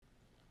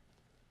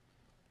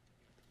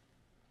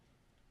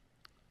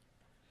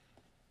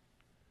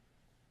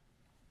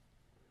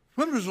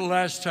When was the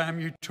last time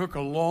you took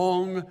a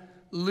long,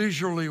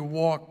 leisurely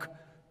walk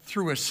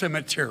through a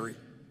cemetery?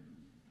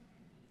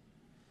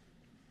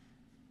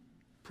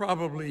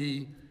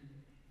 Probably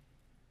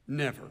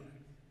never.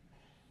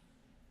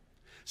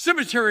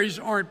 Cemeteries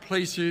aren't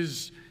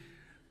places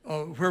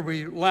where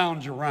we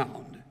lounge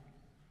around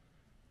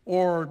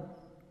or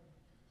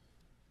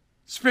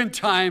spend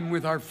time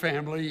with our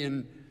family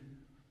and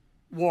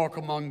walk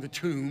among the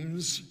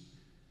tombs,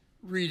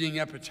 reading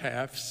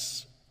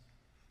epitaphs.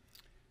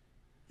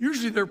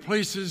 Usually they're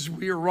places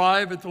we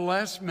arrive at the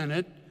last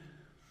minute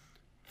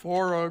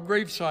for a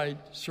graveside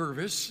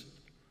service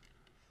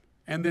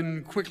and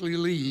then quickly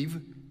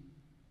leave.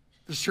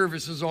 The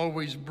service is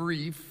always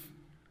brief.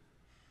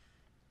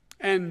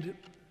 And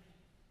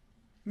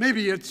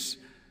maybe it's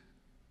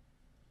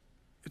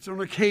an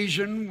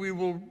occasion we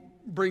will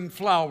bring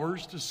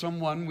flowers to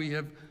someone we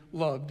have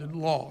loved and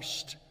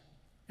lost,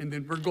 and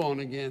then we're gone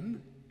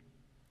again.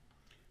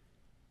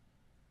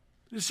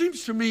 It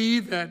seems to me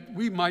that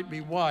we might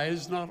be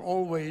wise not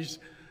always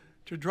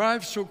to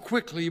drive so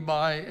quickly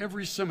by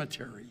every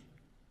cemetery.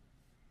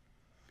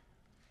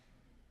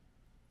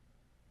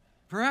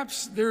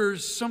 Perhaps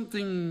there's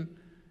something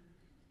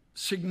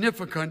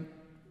significant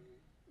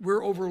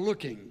we're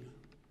overlooking.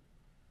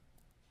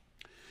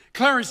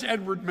 Clarence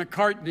Edward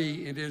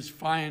McCartney, in his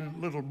fine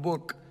little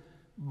book,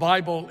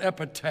 Bible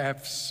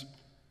Epitaphs,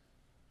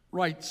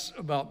 writes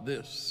about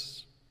this.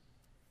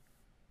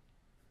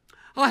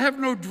 I have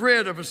no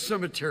dread of a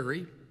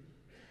cemetery.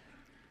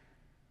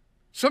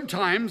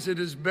 Sometimes it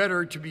is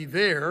better to be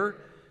there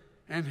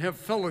and have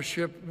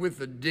fellowship with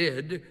the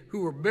dead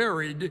who are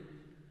buried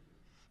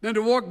than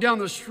to walk down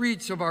the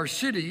streets of our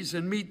cities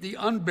and meet the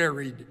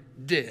unburied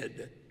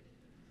dead.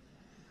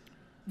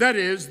 That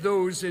is,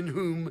 those in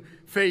whom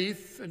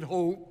faith and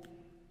hope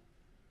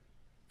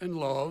and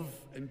love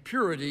and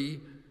purity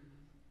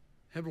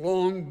have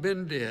long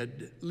been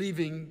dead,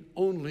 leaving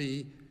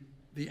only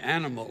the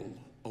animal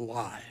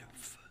alive.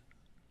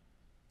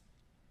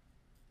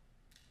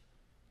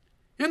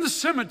 In the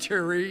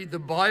cemetery, the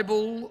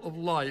Bible of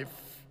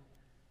life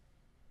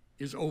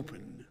is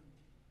open,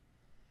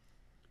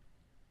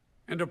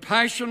 and a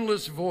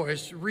passionless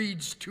voice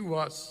reads to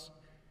us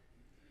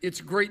its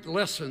great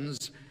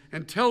lessons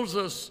and tells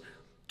us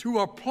to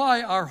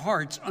apply our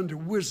hearts unto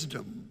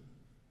wisdom.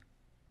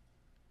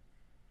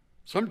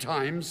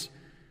 Sometimes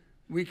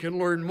we can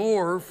learn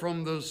more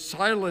from the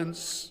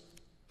silence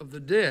of the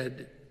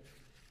dead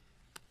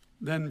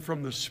than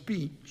from the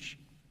speech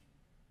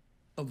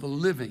of the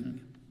living.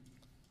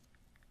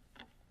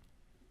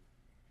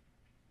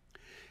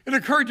 It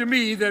occurred to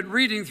me that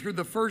reading through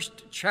the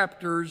first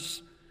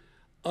chapters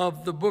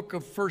of the book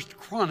of 1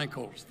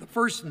 Chronicles, the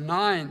first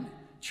 9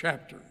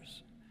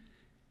 chapters,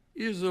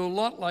 is a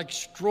lot like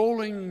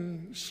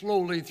strolling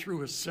slowly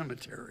through a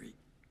cemetery.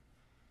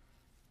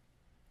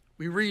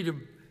 We read of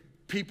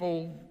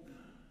people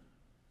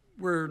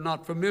we're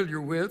not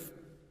familiar with,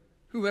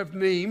 who have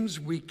names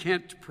we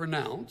can't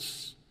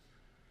pronounce.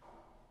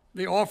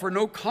 They offer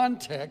no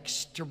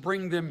context to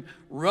bring them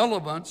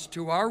relevance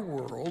to our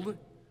world.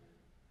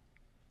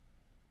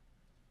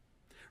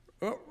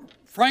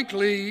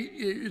 Frankly,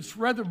 it's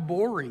rather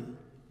boring.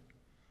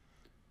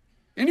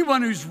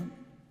 Anyone who's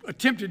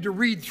attempted to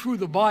read through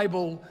the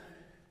Bible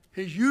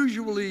has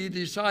usually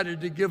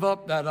decided to give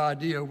up that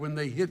idea when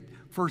they hit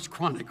 1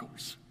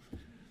 Chronicles.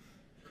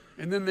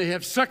 And then they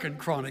have 2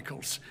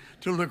 Chronicles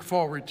to look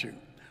forward to,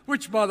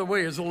 which, by the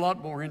way, is a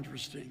lot more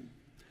interesting.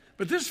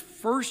 But this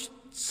first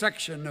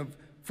section of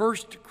 1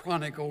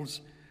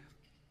 Chronicles,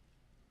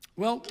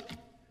 well,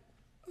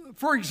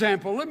 for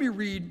example, let me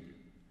read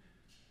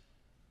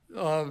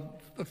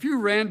a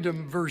few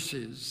random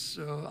verses.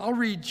 I'll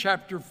read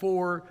chapter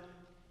 4,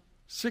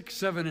 6,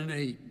 7, and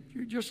 8.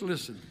 You just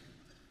listen.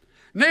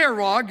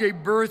 Naarah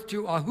gave birth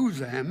to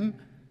Ahuzam,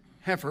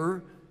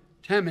 Hefer,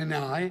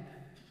 Tammani,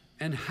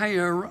 and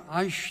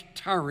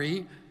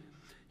Ashtari.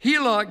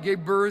 Helah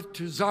gave birth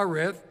to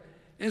Zareth,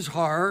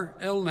 Izhar,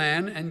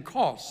 Elnan, and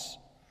Kos,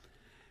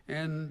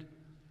 and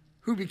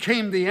who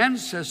became the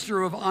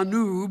ancestor of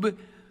Anub,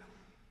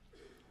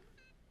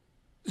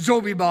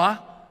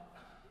 Zobibah,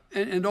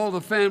 and all the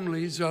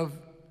families of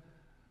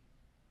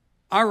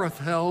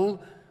Arathel,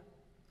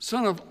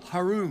 son of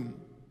Harum.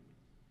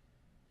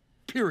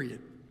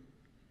 Period.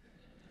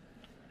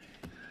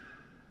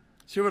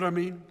 See what I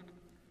mean?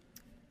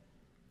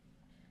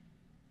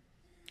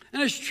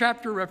 And it's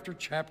chapter after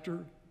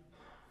chapter,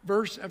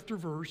 verse after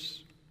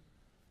verse,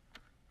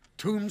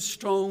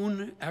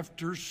 tombstone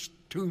after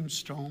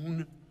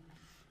tombstone,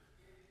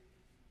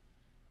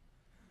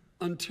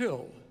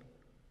 until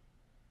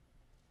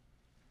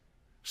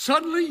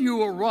suddenly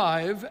you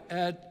arrive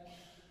at,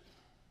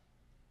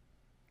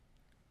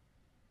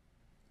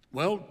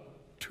 well,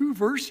 2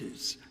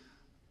 verses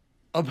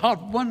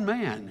about one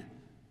man,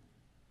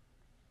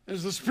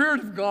 as the Spirit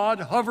of God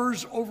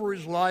hovers over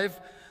his life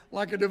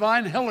like a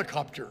divine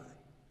helicopter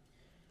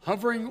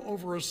hovering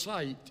over a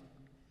site.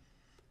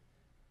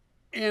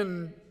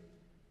 And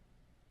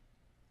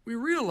we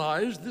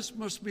realize this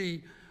must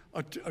be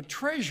a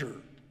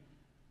treasure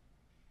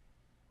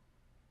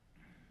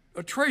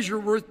a treasure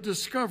worth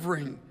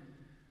discovering,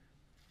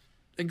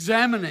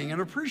 examining,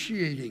 and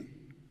appreciating.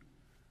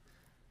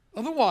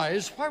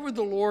 Otherwise, why would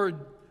the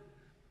Lord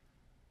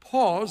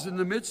pause in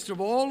the midst of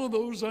all of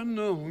those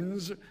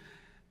unknowns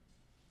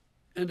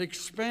and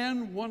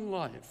expand one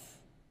life?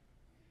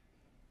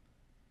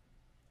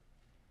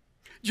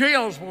 J.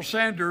 Oswald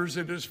Sanders,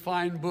 in his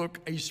fine book,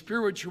 A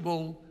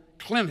Spiritual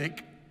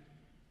Clinic,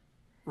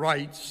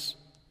 writes,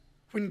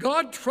 "When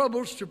God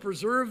troubles to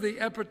preserve the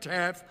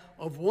epitaph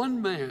of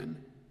one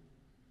man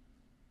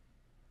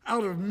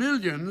out of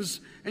millions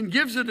and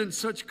gives it in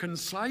such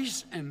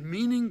concise and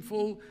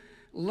meaningful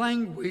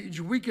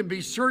language, we can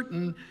be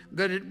certain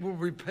that it will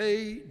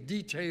repay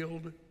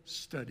detailed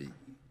study."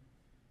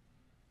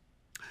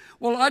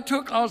 Well, I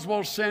took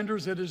Oswald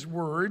Sanders at his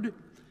word,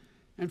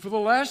 and for the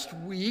last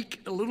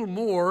week, a little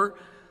more,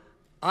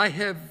 I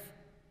have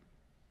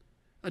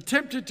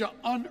attempted to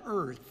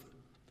unearth,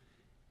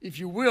 if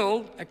you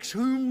will,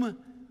 exhume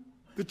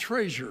the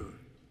treasure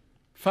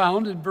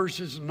found in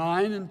verses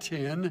 9 and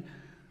 10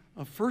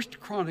 of 1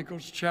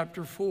 Chronicles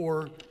chapter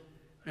 4,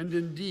 and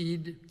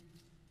indeed,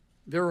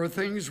 there are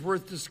things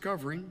worth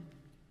discovering.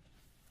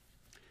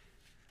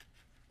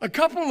 A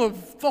couple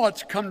of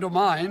thoughts come to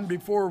mind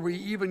before we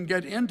even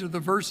get into the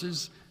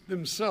verses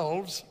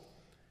themselves.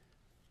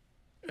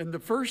 And the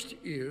first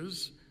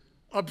is,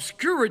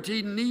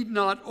 obscurity need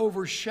not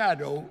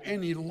overshadow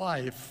any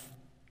life.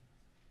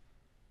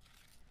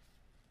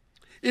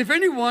 If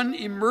anyone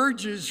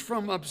emerges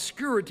from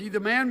obscurity, the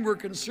man we're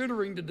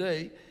considering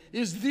today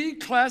is the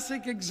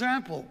classic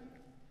example.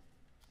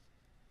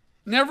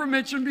 Never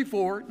mentioned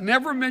before,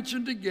 never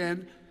mentioned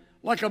again,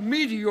 like a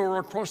meteor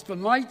across the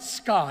night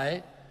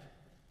sky.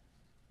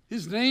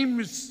 His name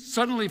is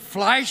suddenly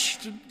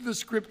flashed into the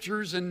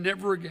scriptures and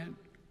never again,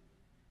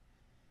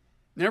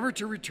 never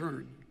to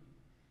return.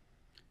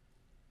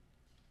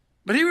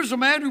 But he was a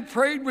man who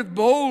prayed with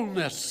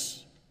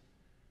boldness,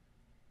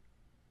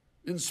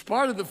 in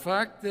spite of the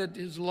fact that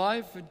his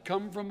life had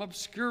come from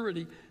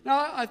obscurity.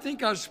 Now, I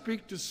think I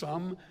speak to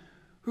some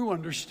who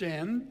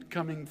understand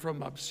coming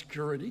from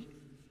obscurity.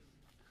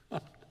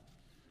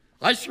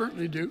 I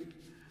certainly do.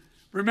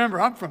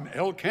 Remember, I'm from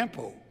El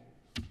Campo,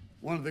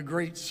 one of the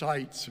great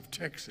sights of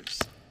Texas.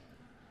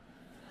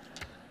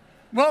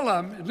 Well,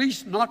 I'm at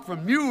least not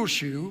from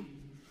Muleshoe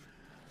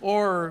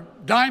or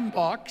Dime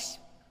Box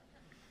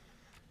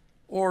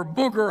or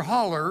Booger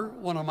Holler,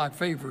 one of my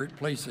favorite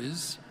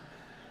places,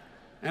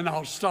 and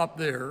I'll stop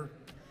there.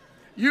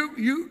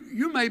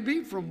 You may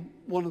be from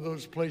one of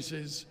those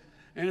places,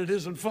 and it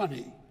isn't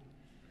funny,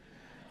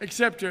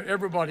 except to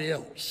everybody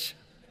else.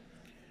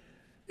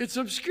 It's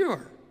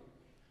obscure.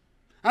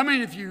 I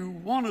mean, if you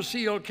want to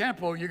see El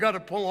Campo, you got to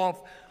pull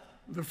off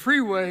the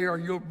freeway or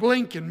you'll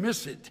blink and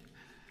miss it.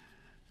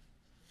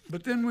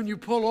 But then when you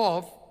pull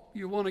off,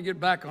 you want to get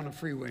back on the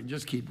freeway and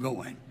just keep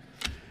going,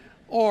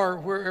 or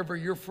wherever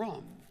you're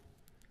from.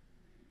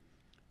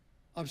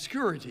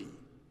 Obscurity.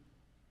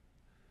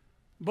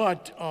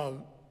 But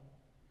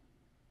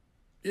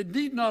it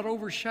need not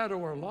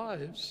overshadow our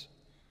lives.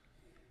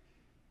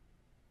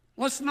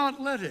 Let's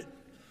not let it.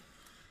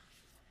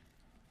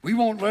 We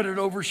won't let it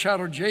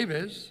overshadow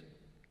Jabez.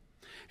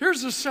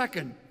 Here's the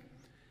second.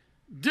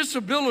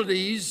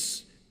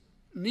 Disabilities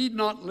need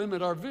not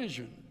limit our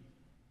vision.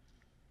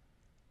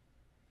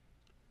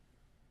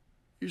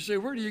 You say,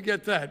 where do you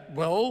get that?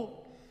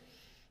 Well,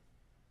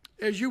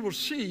 as you will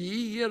see,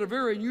 he had a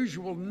very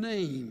unusual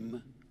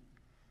name.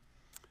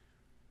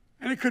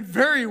 And it could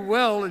very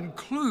well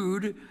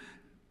include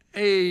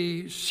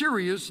a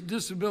serious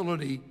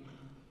disability,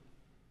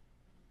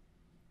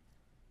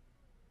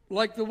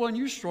 like the one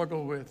you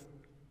struggle with.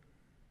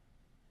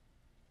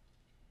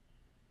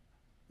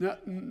 Now,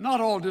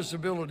 not all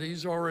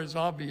disabilities are as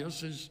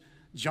obvious as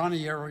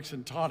Johnny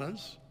Erickson taught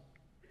us,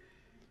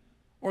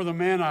 or the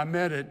man I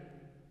met at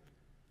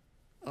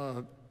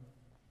a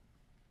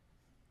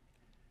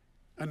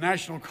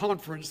national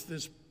conference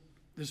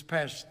this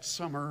past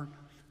summer,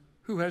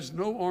 who has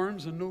no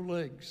arms and no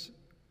legs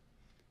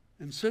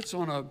and sits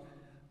on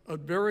a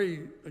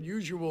very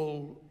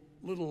unusual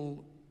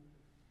little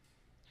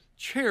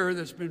chair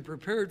that's been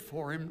prepared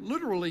for him,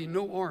 literally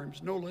no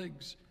arms, no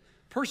legs,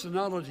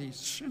 personality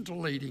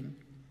scintillating,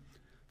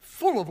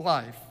 full of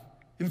life,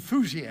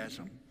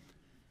 enthusiasm.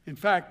 In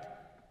fact,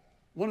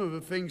 one of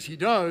the things he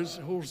does,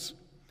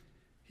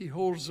 he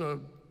holds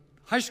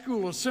high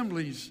school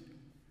assemblies,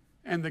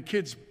 and the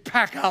kids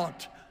pack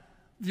out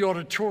the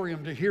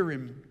auditorium to hear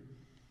him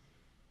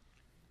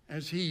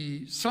as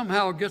he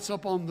somehow gets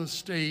up on the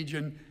stage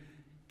and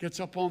gets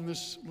up on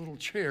this little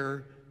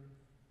chair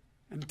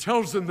and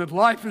tells them that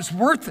life is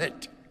worth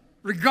it,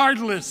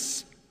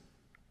 regardless.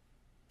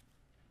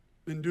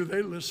 And do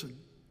they listen?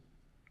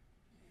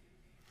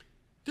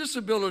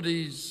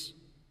 Disabilities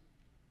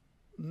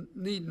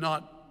need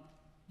not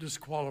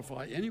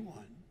disqualify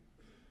anyone.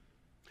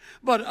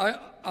 But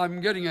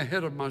I'm getting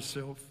ahead of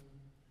myself.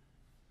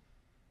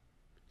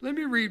 Let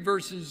me read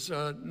verses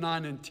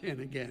 9 and 10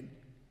 again,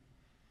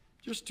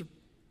 just to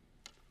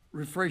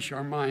refresh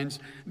our minds.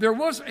 There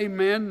was a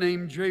man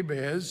named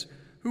Jabez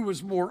who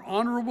was more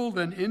honorable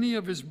than any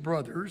of his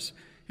brothers.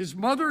 His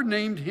mother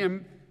named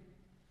him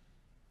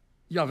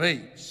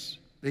Yavez.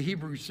 The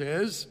Hebrew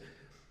says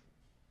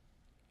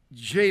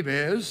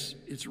Jabez.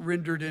 It's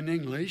rendered in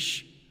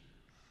English.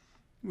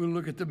 We'll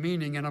look at the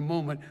meaning in a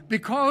moment.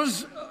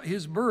 Because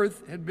his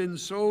birth had been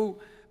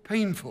so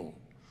painful.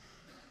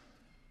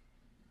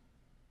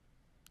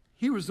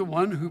 He was the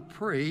one who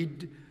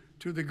prayed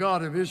to the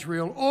God of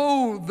Israel,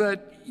 "Oh,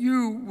 that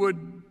you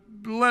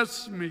would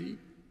bless me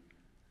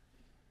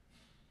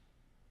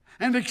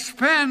and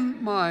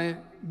expand my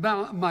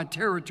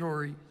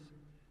territory.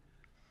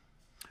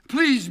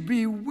 Please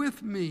be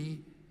with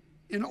me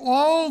in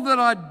all that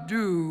I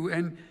do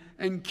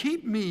and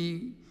keep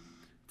me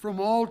from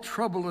all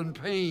trouble and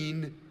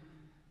pain."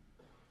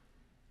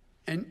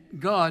 And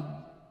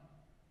God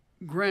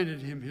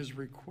granted him his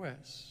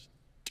request.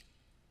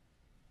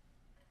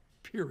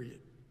 Period.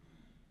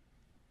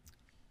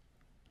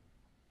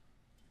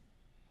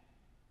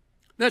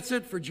 That's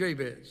it for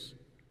Jabez.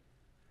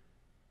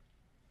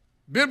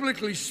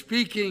 Biblically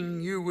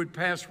speaking, you would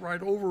pass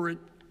right over it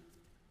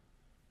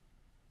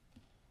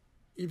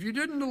if you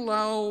didn't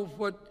allow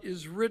what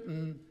is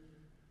written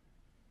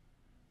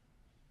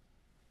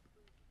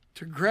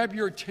to grab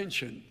your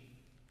attention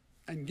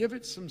and give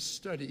it some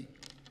study.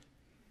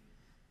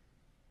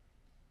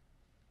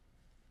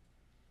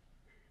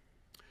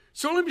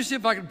 So let me see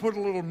if I can put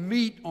a little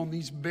meat on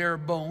these bare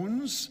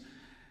bones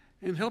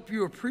and help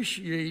you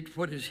appreciate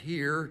what is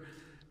here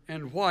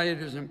and why it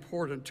is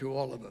important to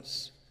all of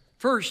us.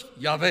 First,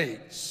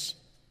 Yavez.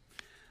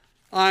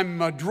 I'm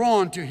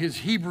drawn to his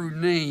Hebrew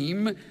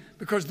name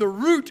because the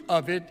root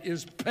of it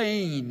is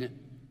pain,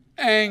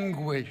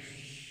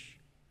 anguish,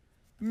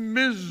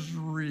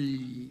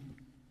 misery.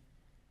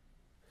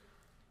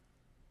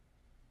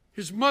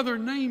 His mother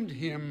named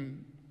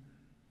him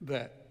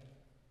that.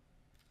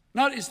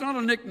 It's not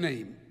a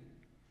nickname.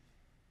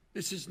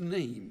 It's his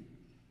name.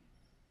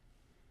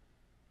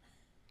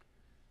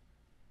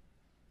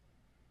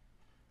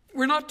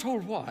 We're not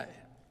told why.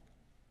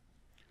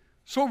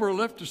 So we're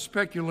left to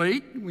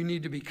speculate. We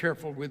need to be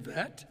careful with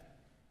that.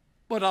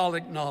 But I'll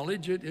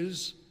acknowledge it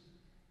is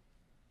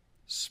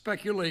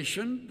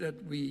speculation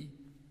that we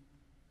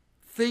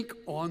think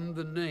on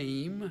the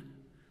name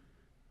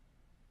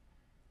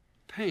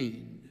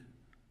pain.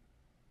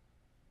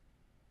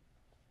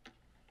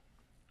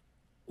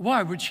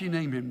 Why would she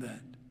name him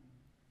that?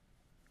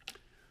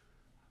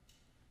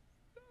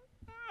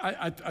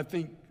 I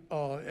think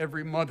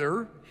every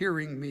mother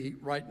hearing me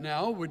right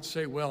now would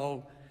say,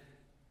 well,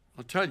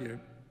 I'll tell you,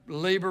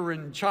 labor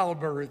and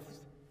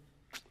childbirth,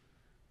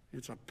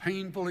 it's a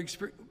painful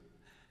experience.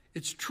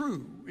 It's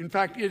true. In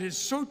fact, it is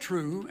so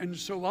true and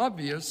so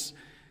obvious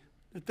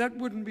that that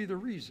wouldn't be the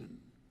reason.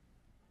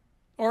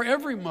 Or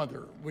every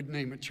mother would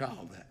name a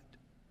child that.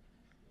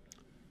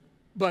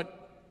 But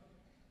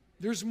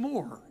there's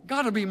more.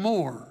 Got to be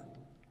more.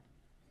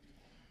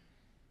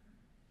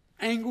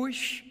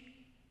 Anguish.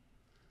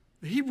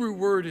 The Hebrew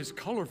word is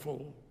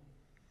colorful.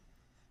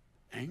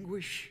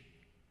 Anguish.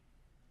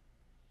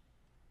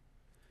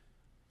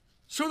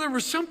 So there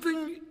was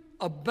something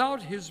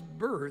about his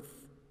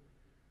birth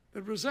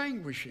that was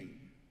anguishing,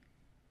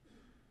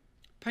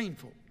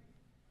 painful.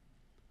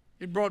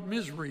 It brought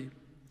misery.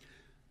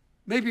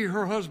 Maybe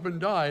her husband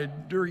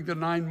died during the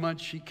 9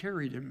 months she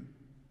carried him.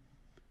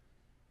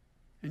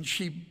 And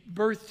she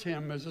birthed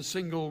him as a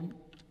single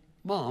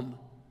mom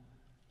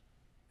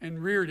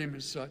and reared him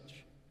as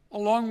such,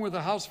 along with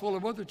a house full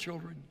of other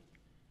children.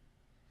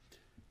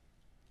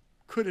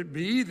 Could it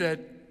be that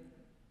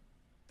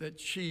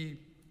she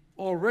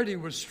already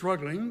was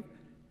struggling,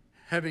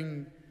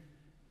 having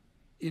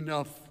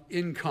enough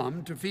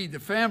income to feed the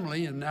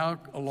family, and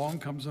now along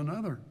comes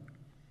another?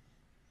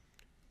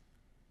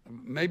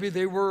 Maybe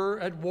they were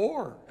at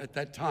war at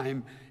that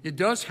time. It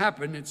does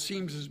happen. It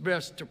seems as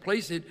best to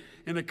place it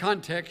in the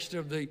context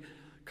of the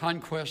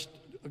conquest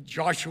of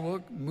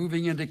Joshua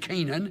moving into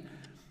Canaan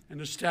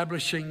and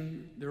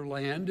establishing their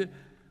land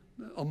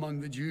among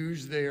the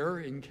Jews there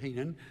in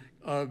Canaan.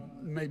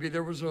 Maybe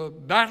there was a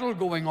battle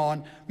going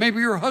on.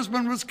 Maybe her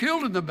husband was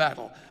killed in the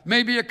battle.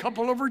 Maybe a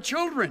couple of her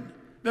children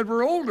that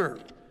were older.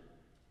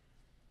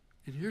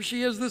 And here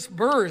she has this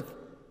birth.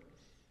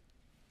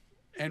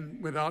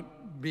 And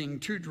without being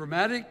too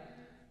dramatic,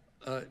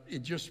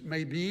 it just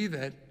may be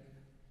that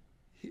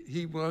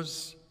he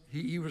was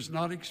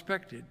not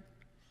expected.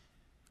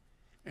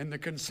 And the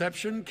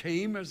conception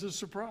came as a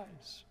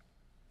surprise.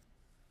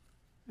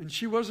 And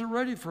she wasn't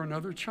ready for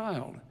another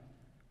child.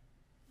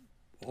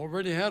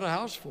 Already had a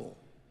house full.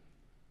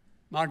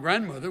 My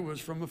grandmother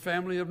was from a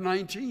family of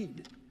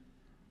 19.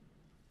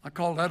 I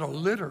call that a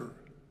litter.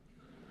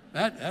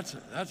 That's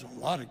a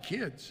lot of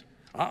kids.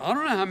 I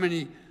don't know how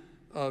many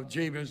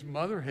Jabez's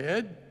mother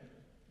had,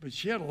 but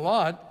she had a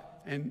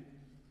lot, and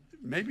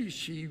maybe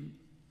she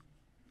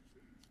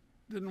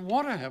didn't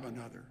want to have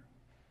another.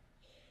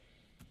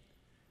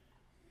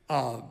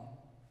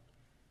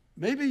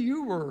 Maybe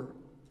you were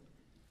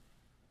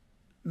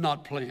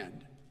not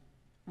planned.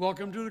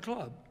 Welcome to the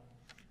club.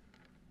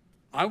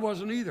 I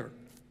wasn't either.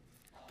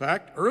 In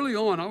fact, early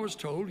on I was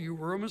told you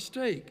were a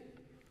mistake.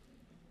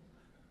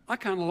 I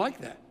kind of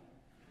like that.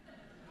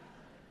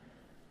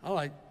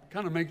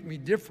 Kind of makes me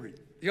different.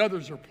 The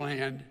others are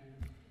planned.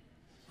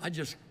 I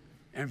just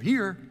am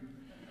here.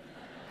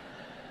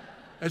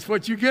 That's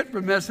what you get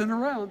for messing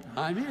around.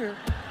 I'm here.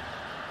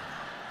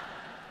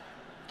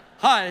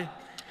 Hi.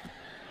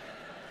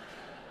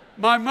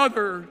 My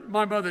mother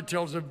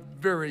told a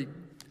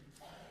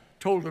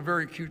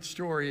very cute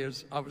story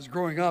as I was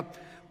growing up.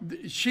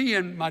 She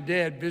and my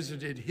dad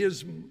visited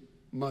his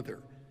mother.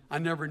 I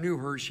never knew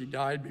her. She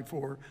died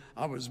before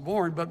I was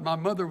born, but my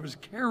mother was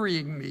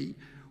carrying me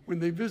when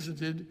they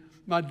visited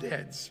my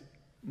dad's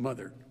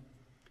mother.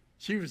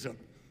 She was a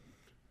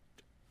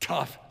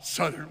tough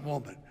Southern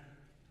woman.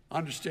 I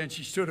understand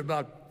she stood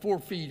about 4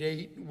 feet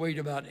 8, weighed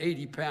about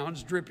 80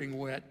 pounds, dripping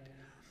wet.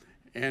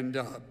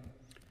 And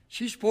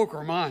she spoke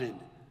her mind.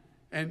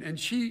 And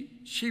she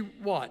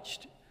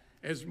watched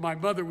as my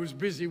mother was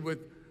busy with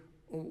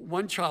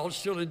one child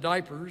still in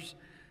diapers,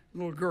 a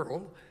little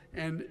girl,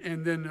 and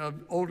then a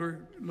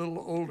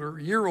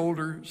year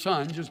older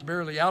son, just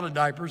barely out of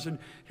diapers. And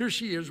here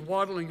she is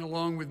waddling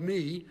along with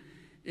me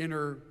in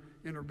her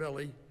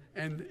belly.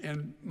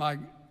 And my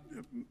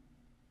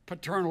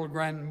paternal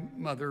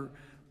grandmother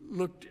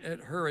looked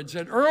at her and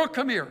said, "Earl,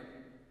 come here."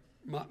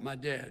 My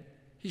dad,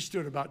 he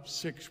stood about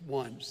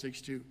 6'1",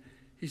 6'2".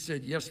 He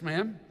said, "Yes,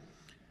 ma'am."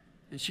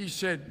 And she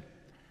said,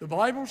 "The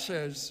Bible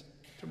says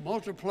to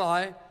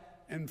multiply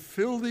and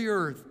fill the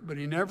earth," but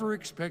he never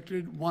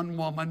expected one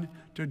woman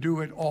to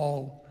do it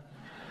all.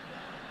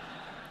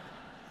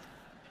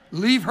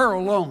 "Leave her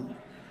alone."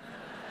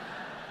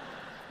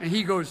 And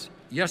he goes,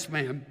 "Yes,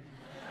 ma'am."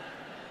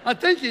 I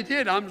think he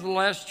did. I'm the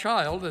last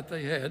child that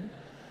they had.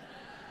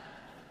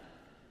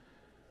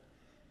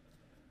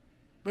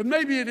 But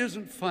maybe it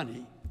isn't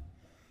funny.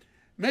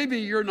 Maybe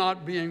your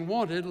not being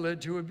wanted led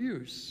to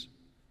abuse.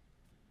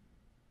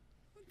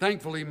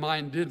 Thankfully,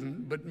 mine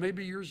didn't, but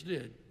maybe yours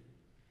did.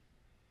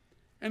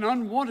 An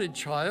unwanted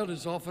child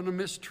is often a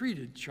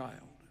mistreated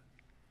child.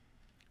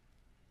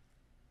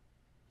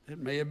 It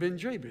may have been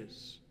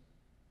Jabez's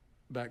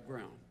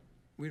background.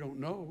 We don't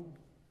know.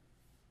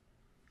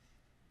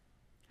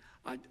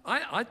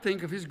 I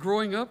think of his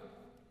growing up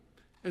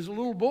as a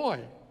little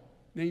boy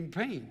named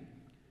Payne.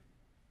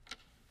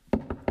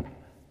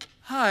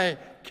 Hi,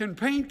 can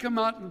Payne come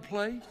out and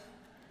play?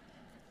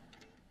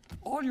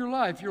 All your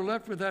life, you're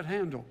left with that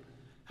handle.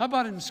 How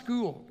about in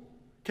school?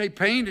 Okay,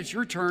 Payne, it's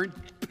your turn.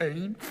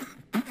 Payne.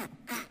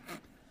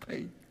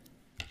 Payne.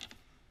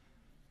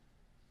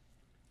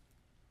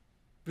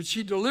 But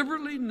she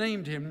deliberately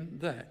named him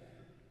that.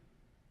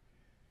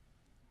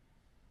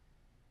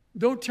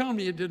 Don't tell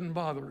me it didn't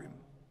bother him.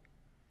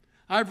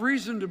 I have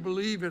reason to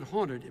believe it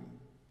haunted him.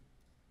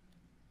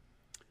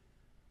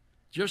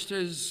 Just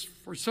as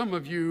for some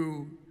of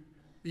you,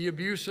 the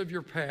abuse of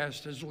your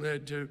past has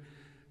led to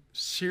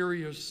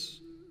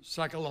serious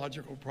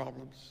psychological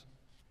problems,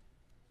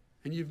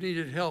 and you've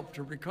needed help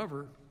to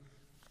recover,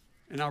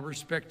 and I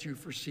respect you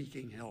for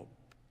seeking help.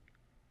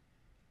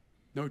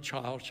 No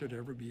child should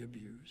ever be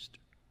abused.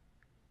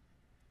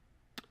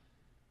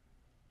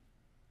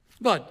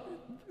 But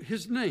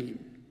his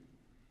name,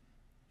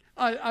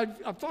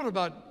 I've thought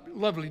about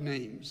lovely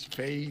names: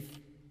 Faith,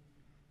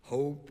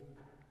 Hope,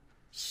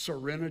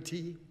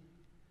 Serenity,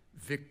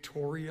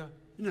 Victoria.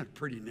 Isn't that a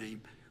pretty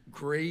name?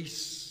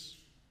 Grace.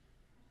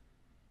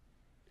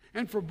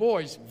 And for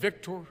boys,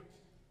 Victor,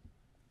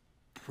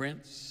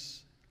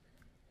 Prince.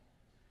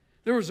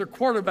 There was a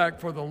quarterback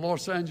for the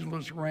Los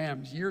Angeles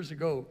Rams years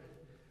ago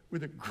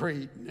with a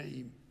great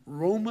name,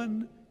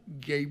 Roman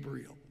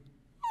Gabriel.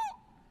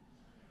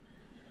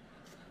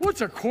 What's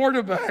a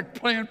quarterback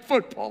playing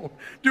football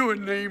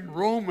doing named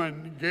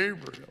Roman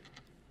Gabriel?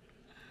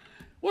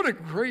 What a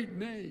great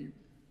name.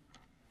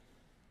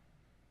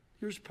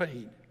 Here's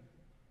Payne.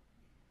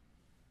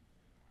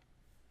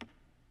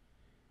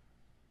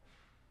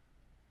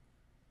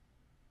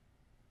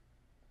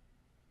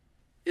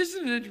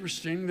 Isn't it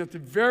interesting that the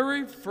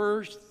very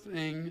first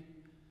thing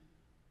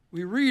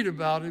we read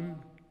about him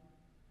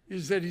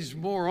is that he's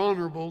more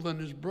honorable than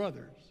his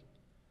brothers?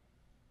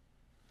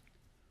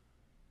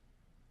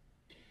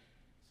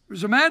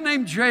 There's a man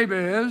named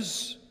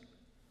Jabez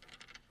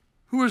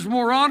who was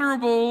more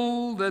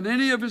honorable than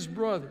any of his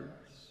brothers.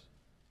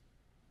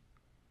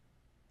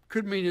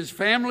 Could mean his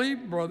family,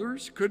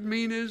 brothers, could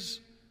mean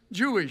his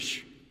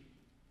Jewish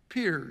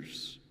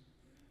peers,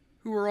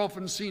 who were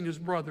often seen as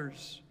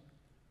brothers.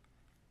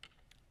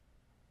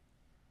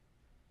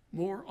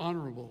 More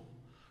honorable.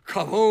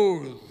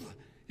 Kavod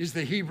is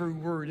the Hebrew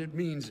word. It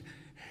means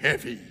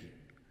heavy.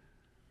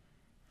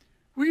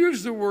 We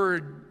use the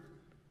word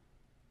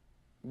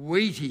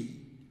weighty,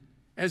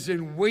 as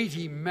in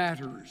weighty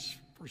matters,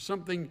 for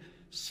something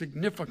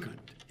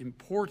significant,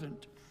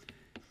 important.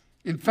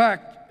 In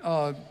fact,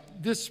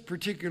 this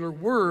particular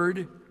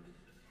word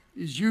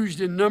is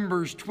used in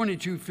Numbers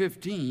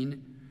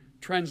 22:15,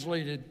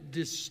 translated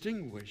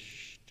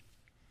distinguished.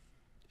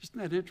 Isn't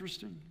that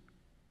interesting?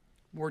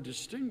 More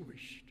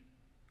distinguished.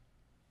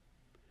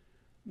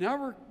 Now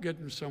we're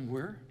getting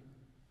somewhere.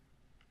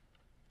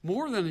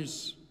 more than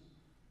his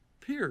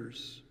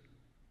peers.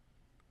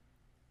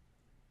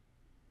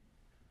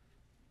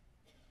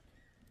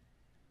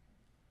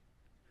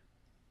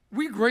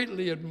 We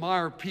greatly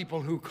admire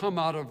people who come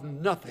out of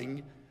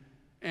nothing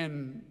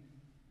and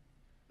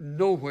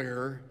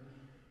nowhere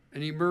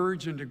and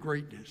emerge into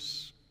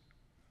greatness.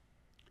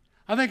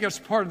 I think that's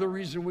part of the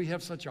reason we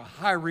have such a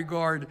high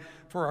regard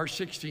for our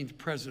 16th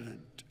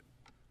president.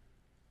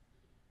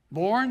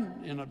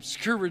 Born in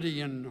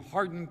obscurity in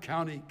Hardin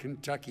County,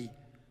 Kentucky,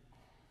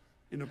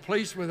 in a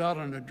place without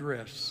an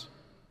address,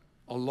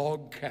 a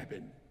log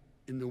cabin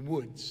in the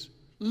woods,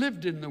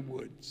 lived in the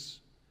woods,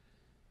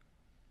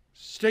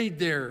 stayed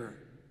there,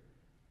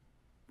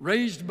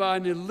 raised by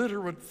an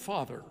illiterate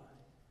father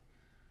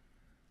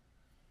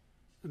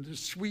and a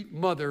sweet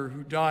mother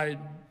who died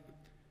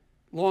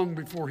long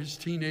before his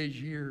teenage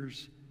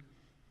years.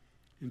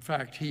 In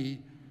fact, he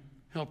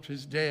helped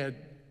his dad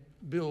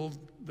build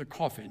the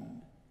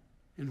coffin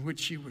in which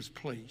she was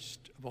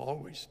placed. I've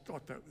always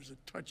thought that was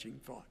a touching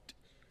thought.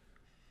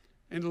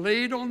 And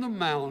laid on the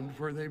mound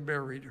where they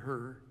buried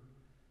her,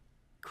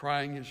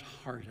 crying his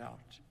heart out.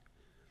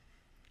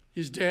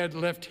 His dad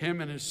left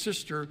him and his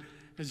sister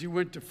as he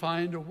went to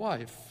find a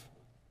wife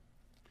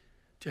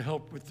to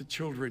help with the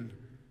children.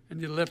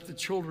 And he left the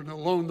children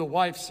alone. The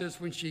wife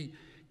says when she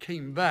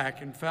came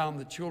back and found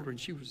the children,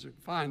 she was a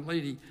fine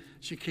lady,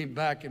 she came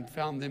back and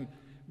found them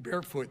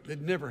barefoot.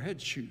 They'd never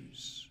had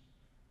shoes.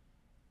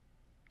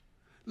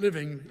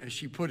 Living, as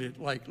she put it,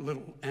 like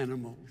little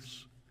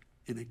animals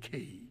in a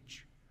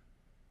cage.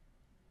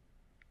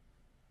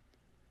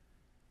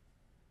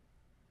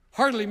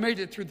 Hardly made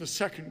it through the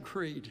second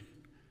grade.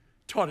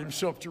 Taught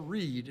himself to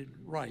read and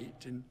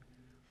write, and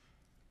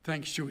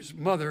thanks to his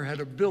mother,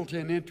 had a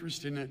built-in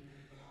interest in it,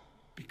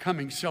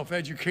 becoming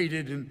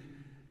self-educated, and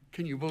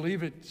can you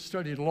believe it,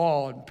 studied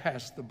law and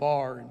passed the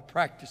bar and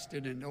practiced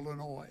it in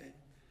Illinois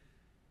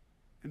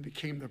and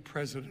became the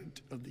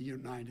President of the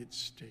United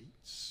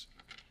States,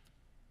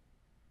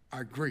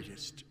 our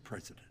greatest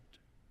president.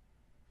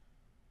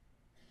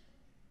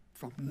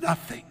 From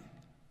nothing,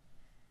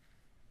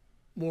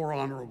 more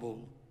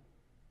honorable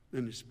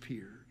than his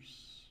peers.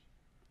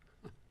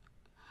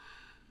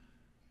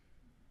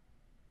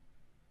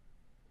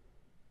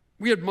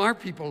 We admire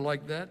people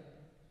like that.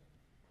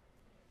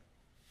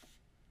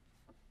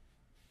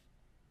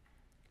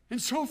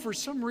 And so for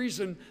some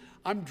reason,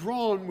 I'm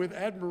drawn with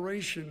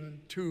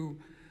admiration to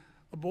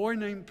a boy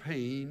named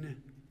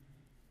Paine,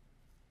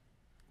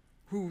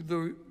 who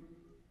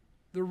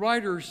the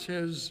writer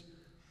says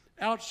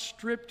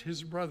outstripped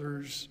his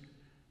brothers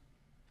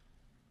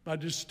by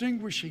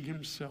distinguishing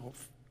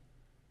himself,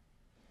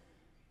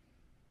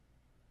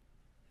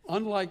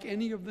 unlike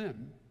any of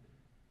them,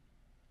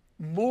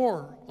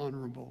 more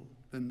honorable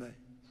than they.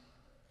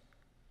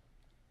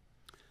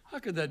 How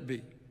could that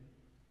be?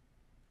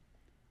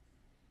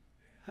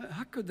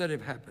 How could that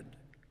have happened?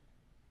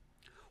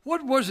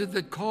 What was it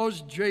that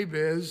caused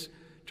Jabez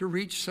to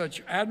reach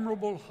such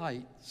admirable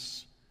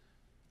heights?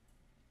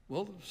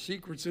 Well, the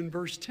secret's in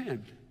verse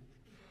 10.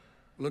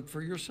 Look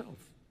for yourself.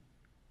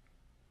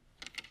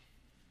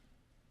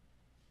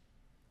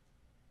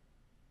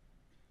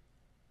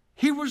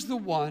 He was the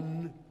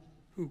one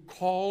who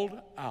called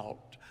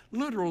out.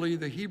 Literally,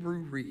 the Hebrew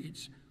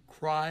reads,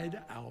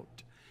 cried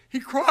out. He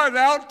cried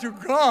out to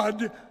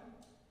God.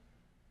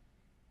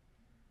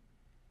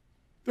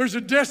 There's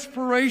a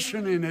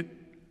desperation in it.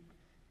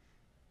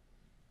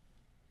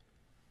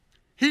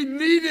 He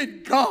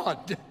needed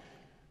God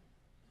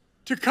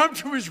to come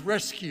to his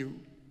rescue,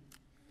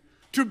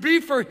 to be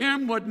for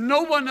him what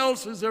no one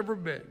else has ever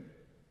been.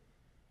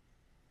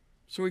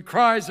 So he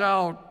cries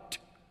out.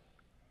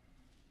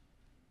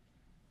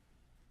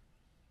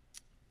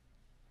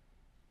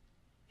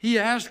 He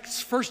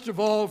asks, first of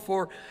all,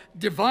 for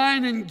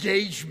divine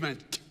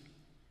engagement.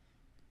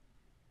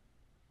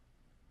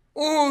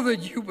 Oh,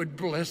 that you would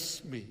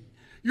bless me.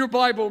 Your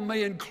Bible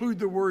may include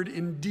the word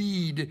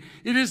indeed.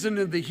 It isn't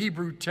in the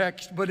Hebrew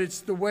text, but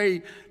it's the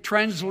way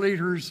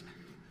translators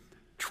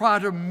try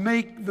to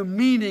make the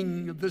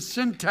meaning, the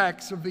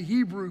syntax of the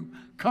Hebrew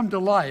come to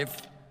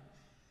life.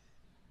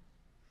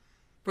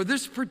 For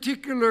this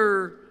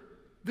particular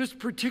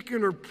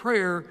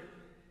prayer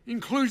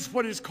includes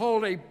what is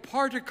called a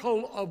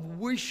particle of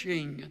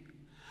wishing.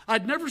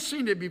 I'd never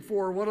seen it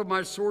before. One of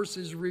my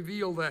sources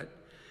revealed that.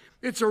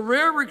 It's a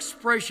rare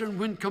expression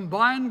when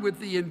combined with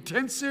the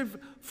intensive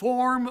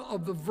form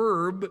of the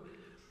verb,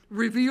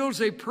 reveals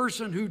a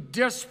person who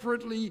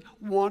desperately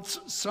wants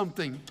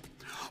something.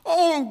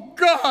 Oh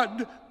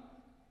God!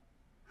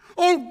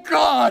 Oh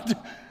God!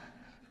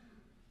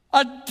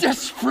 I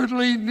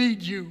desperately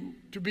need you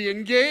to be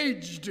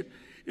engaged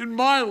in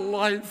my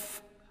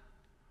life.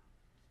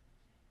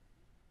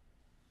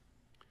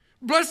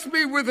 Bless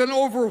me with an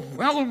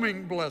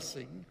overwhelming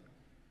blessing.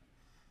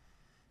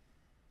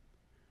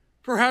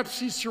 Perhaps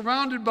he's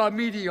surrounded by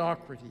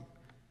mediocrity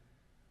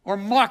or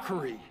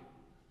mockery.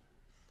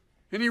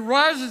 And he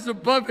rises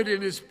above it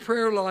in his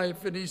prayer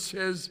life and he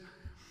says,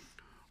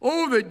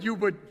 oh, that you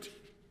would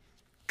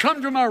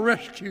come to my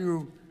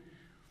rescue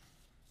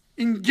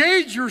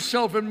Engage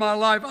yourself in my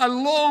life. I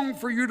long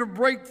for you to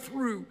break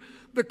through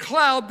the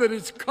cloud that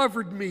has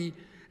covered me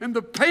and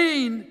the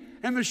pain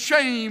and the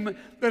shame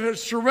that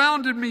has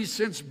surrounded me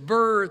since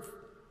birth.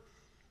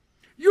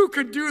 You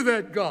can do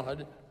that,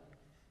 God.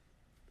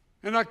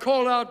 And I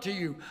call out to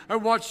you. I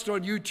watched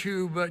on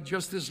YouTube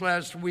just this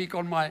last week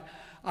on my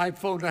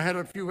iPhone. I had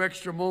a few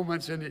extra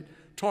moments, and it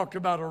talked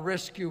about a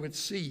rescue at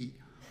sea,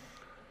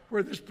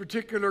 where this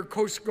particular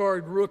Coast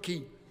Guard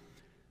rookie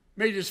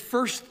made his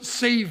first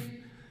save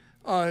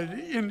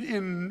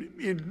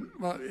in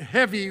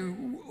heavy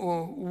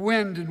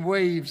wind and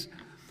waves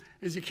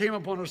as he came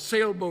upon a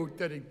sailboat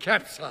that had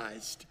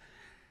capsized.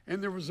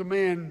 And there was a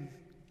man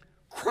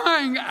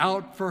crying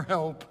out for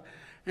help.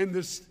 And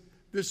this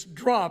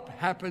drop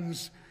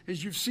happens,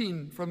 as you've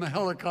seen from a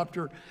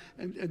helicopter.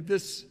 And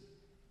this,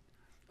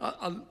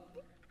 I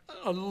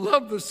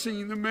love the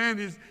scene. The man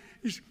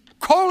is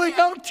calling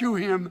out to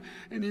him,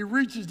 and he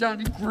reaches down,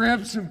 he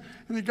grabs him,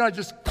 and the guy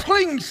just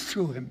clings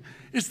to him.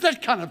 It's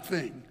that kind of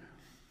thing.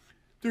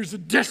 There's a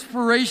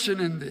desperation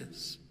in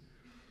this.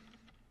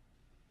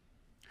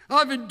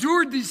 I've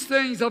endured these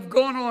things. I've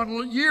gone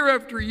on year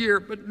after year,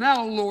 but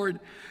now,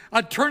 Lord,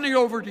 I turn it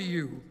over to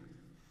you.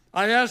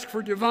 I ask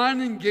for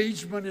divine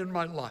engagement in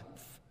my life.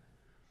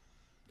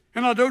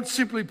 And I don't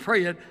simply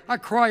pray it, I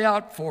cry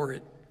out for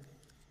it.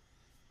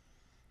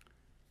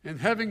 And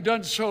having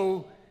done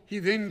so, he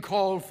then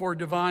called for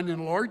divine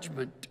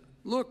enlargement.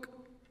 Look.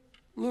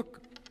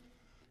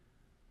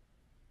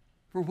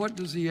 For what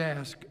does he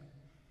ask?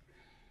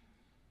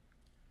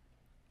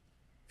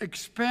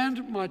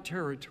 Expand my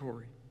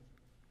territory.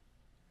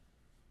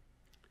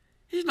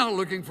 He's not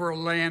looking for a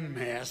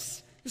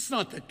landmass. It's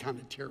not that kind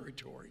of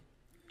territory.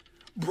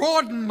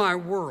 Broaden my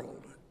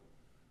world.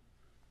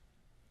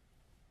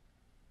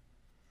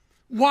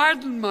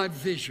 Widen my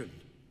vision.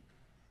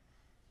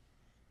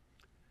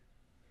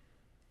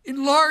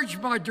 Enlarge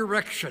my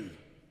direction.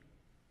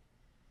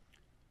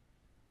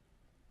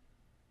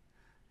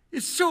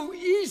 It's so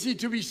easy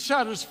to be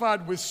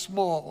satisfied with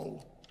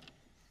small.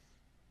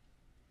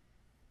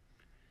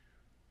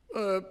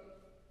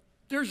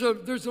 There's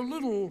a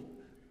little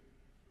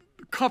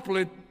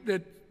couplet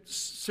that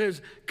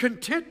says,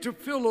 content to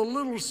fill a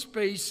little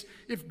space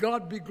if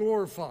God be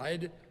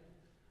glorified.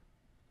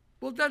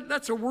 Well,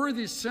 that's a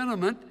worthy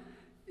sentiment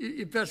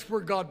if that's where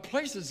God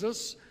places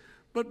us,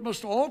 but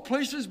must all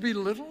places be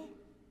little?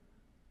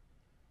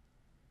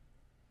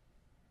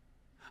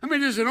 I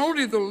mean, is it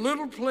only the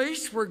little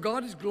place where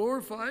God is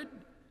glorified?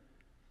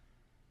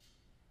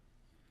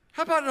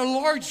 How about a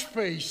large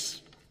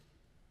space?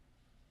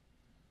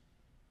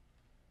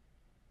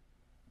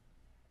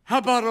 How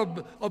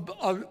about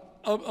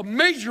a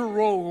major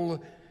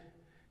role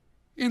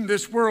in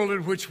this world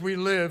in which we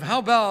live? How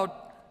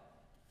about,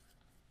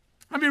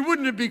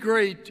 wouldn't it be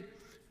great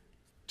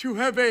to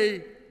have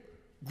a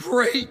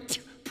great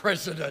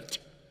president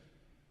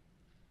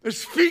that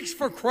speaks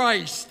for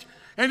Christ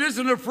and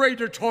isn't afraid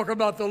to talk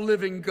about the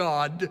living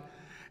God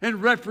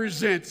and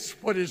represents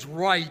what is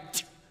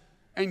right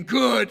and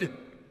good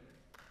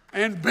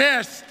and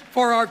best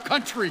for our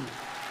country?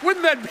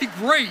 Wouldn't that be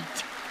great?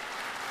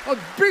 A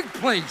big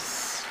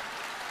place.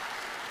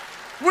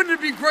 Wouldn't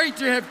it be great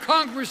to have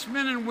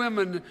congressmen and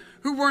women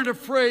who weren't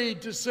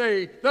afraid to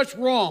say, that's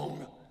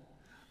wrong,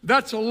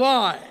 that's a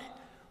lie,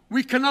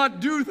 we cannot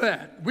do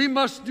that, we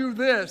must do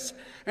this,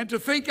 and to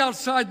think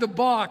outside the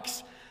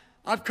box.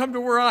 I've come to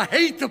where I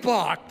hate the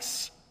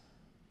box.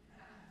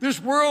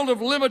 This world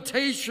of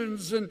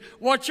limitations, and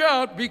watch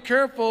out, be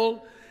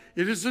careful,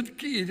 it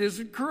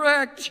isn't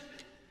correct.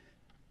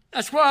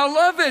 That's why I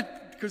love it,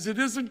 because it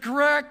isn't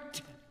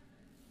correct.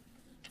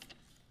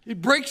 It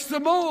breaks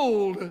the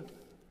mold.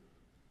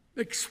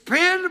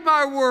 Expand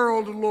my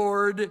world,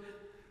 Lord.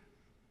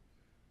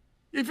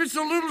 If it's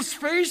a little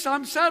space,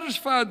 I'm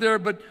satisfied there,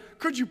 but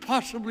could you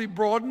possibly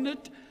broaden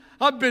it?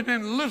 I've been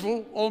in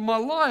little all my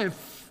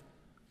life.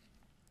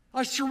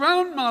 I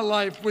surround my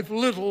life with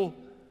little.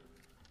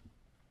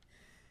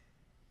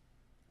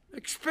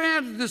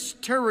 Expand this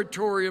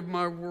territory of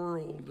my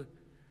world.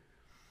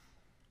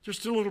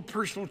 Just a little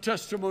personal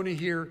testimony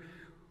here.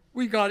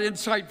 We got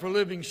Insight for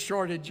Living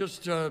started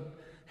just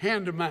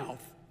hand to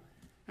mouth.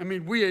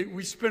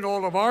 We spent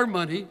all of our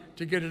money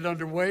to get it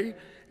underway,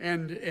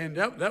 and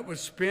that was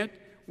spent.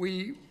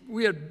 We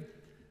had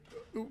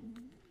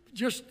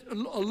just a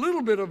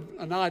little bit of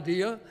an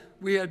idea.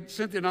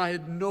 Cynthia and I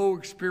had no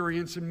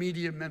experience in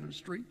media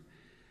ministry.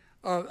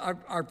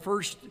 Our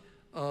first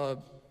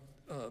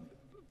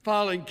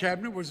filing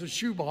cabinet was a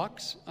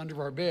shoebox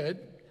under our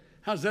bed.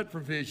 How's that for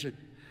vision?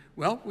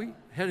 Well, we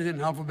had it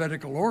in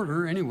alphabetical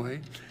order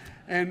anyway,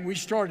 and we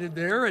started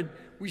there, and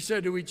we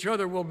said to each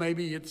other, well,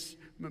 maybe it's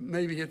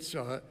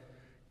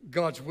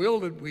God's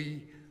will that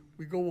we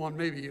go on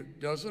maybe a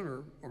dozen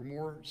or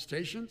more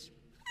stations.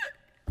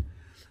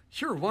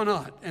 Sure, why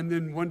not? And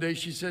then one day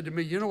she said to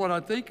me, you know what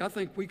I think? I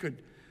think we could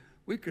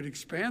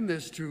expand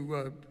this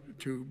to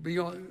be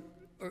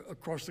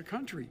across the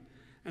country.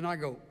 And I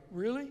go,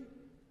 really?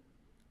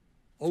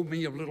 Oh,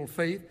 me of little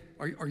faith?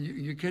 Are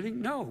you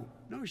kidding? No.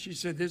 She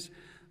said this.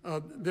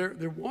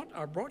 They want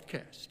our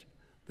broadcast.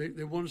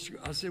 They want us to.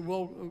 I said,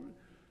 well,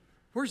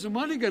 where's the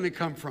money going to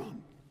come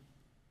from?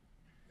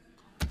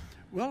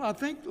 Well, I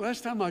think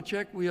last time I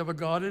checked, we have a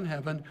God in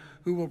heaven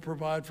who will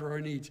provide for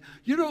our needs.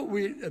 You know,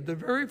 at the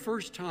very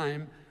first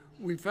time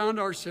we found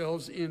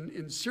ourselves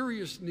in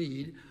serious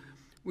need,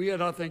 we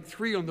had, I think,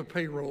 3 on the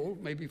payroll,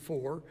 maybe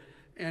 4,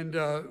 and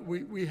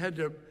we had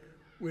to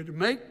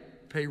make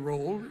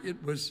payroll.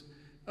 It was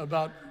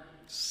about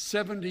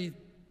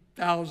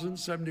 70,000,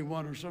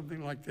 71 or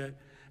something like that.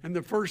 And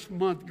the first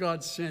month,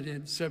 God sent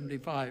in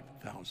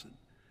 75,000.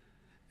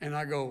 And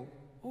I go,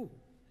 oh,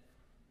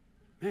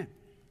 man,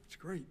 it's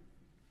great.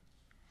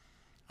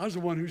 I was the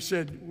one who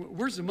said,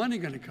 where's the money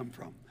going to come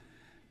from?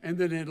 And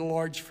then it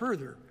enlarged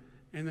further.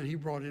 And then he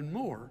brought in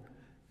more.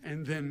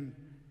 And then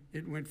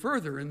it went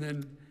further. And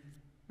then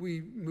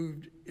we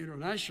moved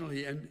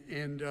internationally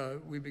and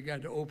we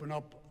began to open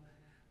up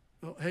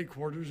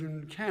headquarters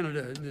in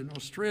Canada and then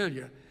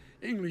Australia,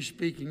 English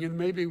speaking. And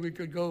maybe we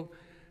could go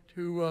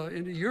to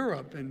into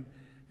Europe and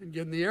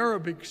get in the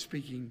Arabic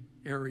speaking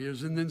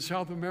areas, and then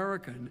South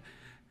America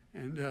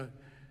and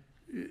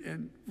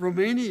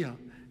Romania.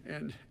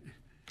 And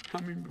I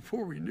mean,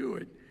 before we knew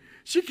it,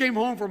 she came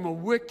home from a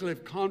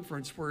Wycliffe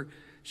conference where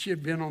she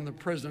had been on the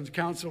President's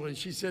Council, and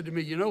she said to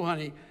me, you know,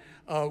 honey,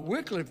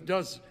 Wycliffe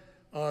does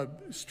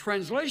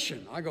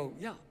translation. I go,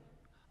 yeah,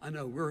 I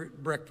know, we're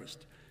at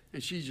breakfast.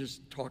 And she's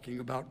just talking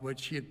about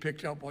what she had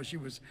picked up while she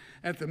was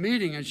at the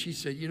meeting, and she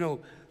said, you know,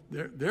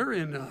 their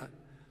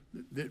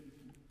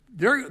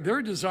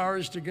desire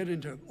is to get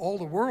into all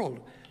the world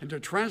and to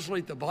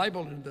translate the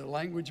Bible into the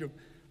language of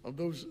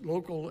those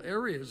local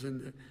areas and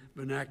the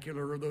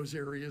vernacular of those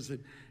areas.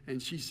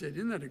 And she said,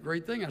 isn't that a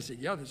great thing? I said,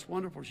 yeah, that's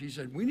wonderful. She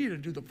said, we need to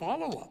do the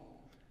follow-up.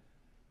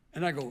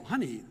 And I go,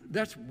 honey,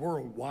 that's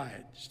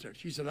worldwide stuff.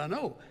 She said, I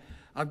know.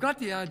 I've got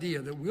the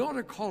idea that we ought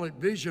to call it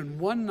Vision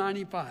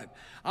 195.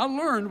 I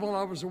learned while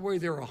I was away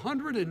there are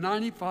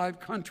 195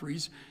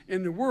 countries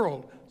in the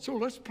world. So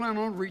let's plan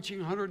on reaching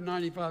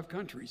 195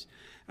 countries.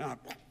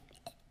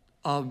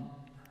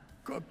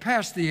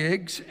 Pass the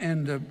eggs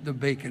and the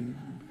bacon.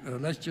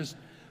 Let's just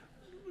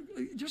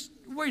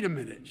wait a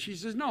minute. She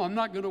says, no, I'm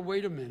not going to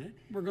wait a minute.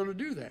 We're going to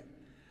do that.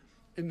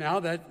 And now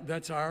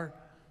that's our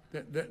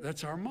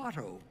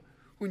motto.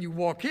 When you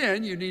walk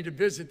in, you need to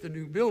visit the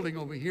new building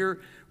over here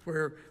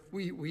where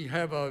we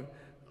have a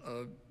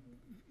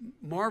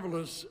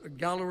marvelous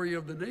gallery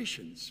of the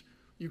nations.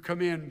 You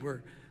come in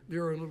where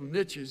there are little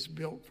niches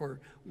built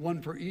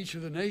one for each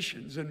of the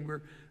nations, and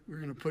we're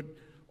going to put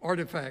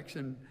artifacts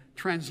and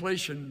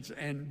translations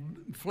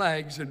and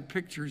flags and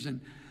pictures, and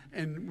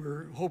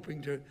we're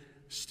hoping to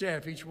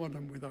staff each one of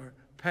them with our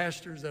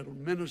pastors that will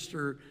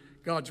minister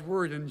God's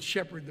word and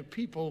shepherd the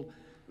people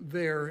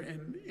there,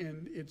 and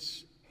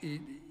it's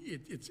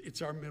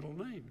our middle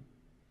name.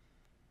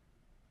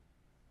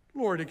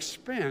 Lord,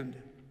 expand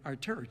our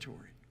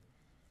territory.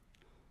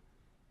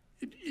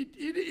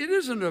 It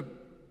isn't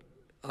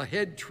a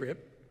head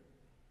trip.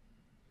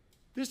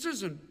 This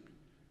isn't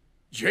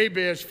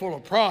Jabez full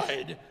of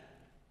pride.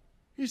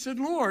 He said,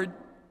 Lord,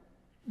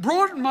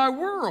 broaden my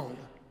world.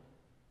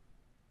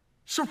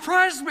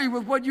 Surprise me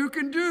with what you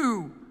can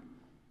do.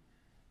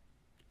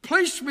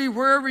 Place me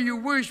wherever you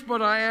wish,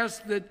 but I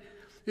ask that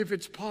if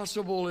it's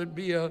possible, it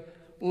be a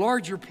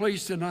larger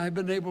place than I've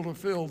been able to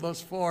fill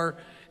thus far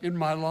in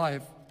my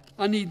life.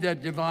 I need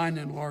that divine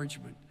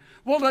enlargement.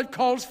 Well, that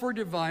calls for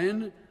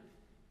divine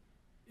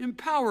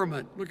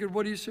empowerment. Look at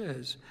what he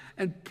says.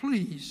 And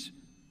please,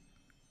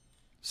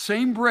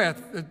 same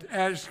breath that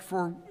asks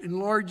for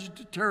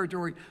enlarged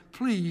territory,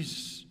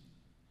 please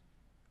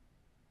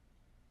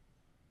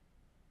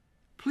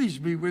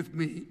be with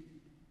me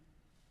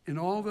in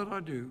all that I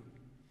do.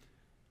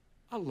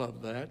 I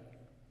love that.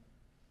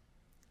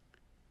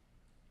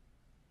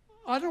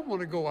 I don't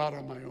want to go out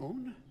on my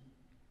own.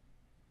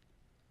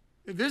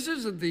 This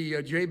isn't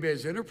the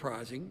Jabez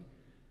Enterprising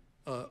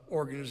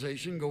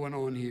organization going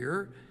on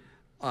here.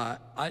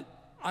 I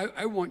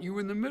want you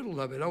in the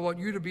middle of it. I want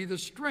you to be the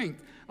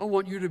strength. I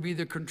want you to be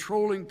the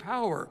controlling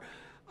power.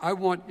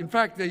 In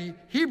fact, the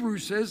Hebrew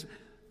says,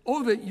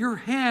 oh, that your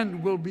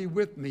hand will be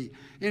with me.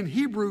 In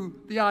Hebrew,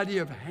 the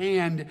idea of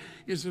hand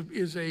is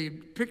a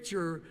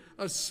picture,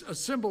 a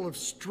symbol of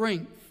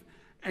strength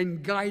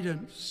and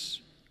guidance.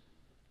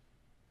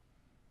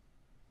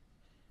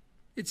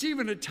 It's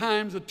even at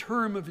times a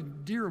term of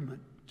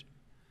endearment,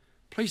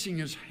 placing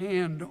his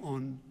hand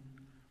on.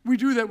 We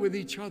do that with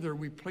each other.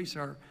 We place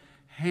our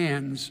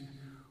hands.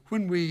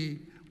 When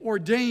we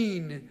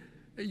ordain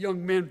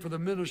young men for the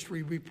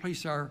ministry, we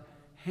place our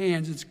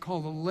hands. It's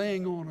called the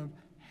laying on of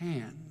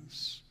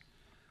hands.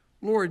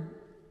 Lord,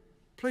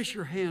 place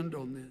your hand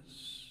on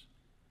this.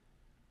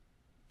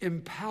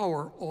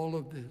 Empower all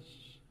of this.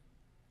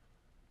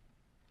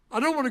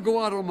 I don't want to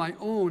go out on my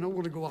own. I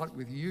want to go out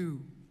with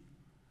you.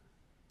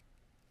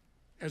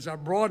 As I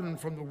broaden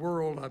from the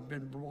world I've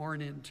been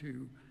born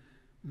into,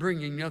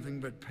 bringing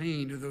nothing but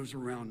pain to those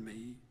around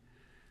me.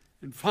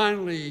 And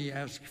finally,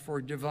 ask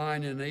for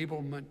divine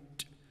enablement.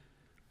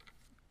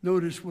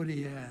 Notice what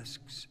he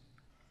asks.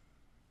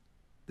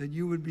 that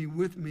you would be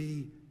with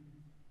me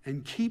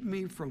and keep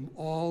me from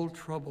all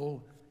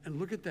trouble. And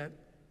look at that.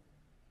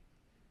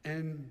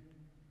 And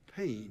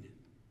pain.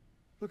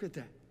 Look at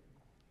that.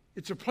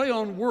 It's a play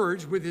on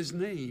words with his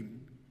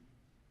name.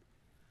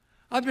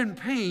 I've been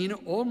pain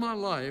all my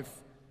life,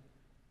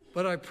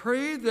 but I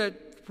pray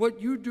that what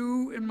you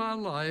do in my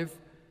life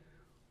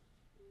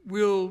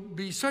will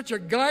be such a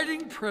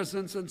guiding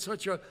presence and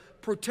such a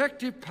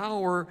protective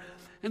power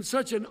and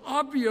such an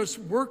obvious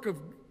work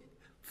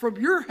from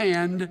your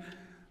hand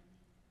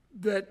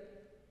that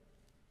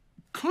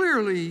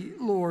clearly,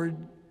 Lord,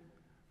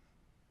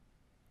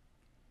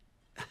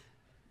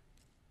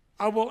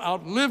 I will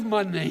outlive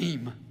my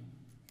name.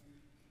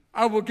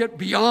 I will get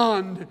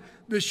beyond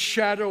the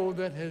shadow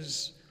that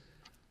has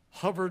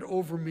hovered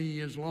over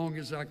me as long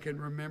as I can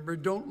remember.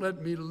 Don't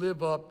let me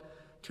live up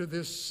to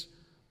this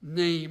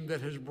name that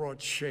has brought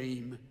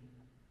shame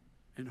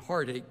and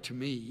heartache to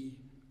me.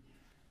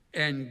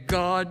 And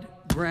God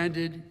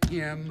granted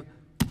him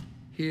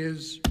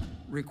his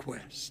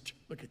request.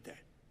 Look at that.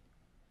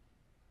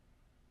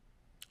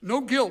 No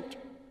guilt.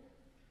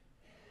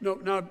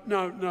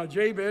 No,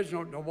 Jabez,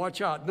 no, watch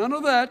out. None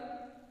of that.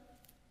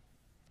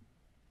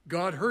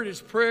 God heard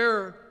his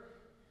prayer,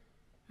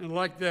 and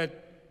like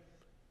that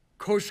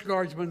Coast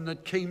Guardsman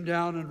that came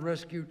down and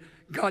rescued,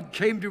 God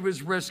came to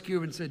his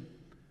rescue and said,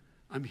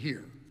 I'm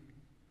here.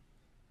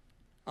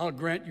 I'll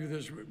grant you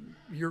this,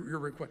 your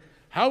request.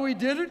 How he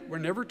did it, we're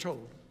never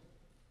told.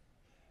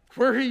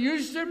 Where he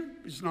used him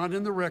is not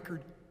in the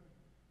record.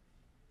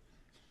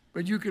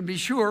 But you can be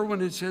sure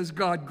when it says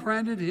God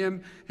granted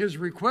him his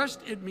request,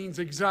 it means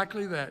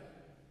exactly that.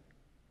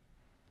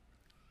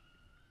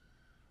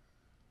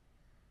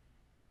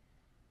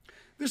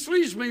 This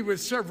leaves me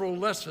with several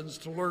lessons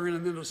to learn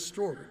and then a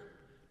story,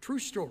 true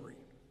story,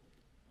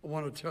 I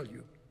want to tell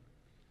you.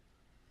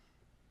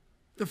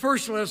 The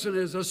first lesson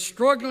is a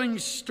struggling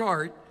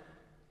start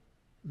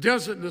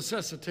doesn't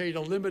necessitate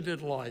a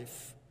limited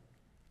life.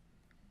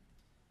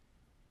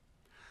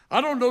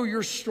 I don't know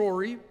your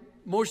story.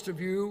 Most of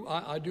you,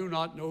 I do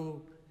not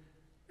know,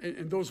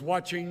 and those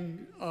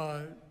watching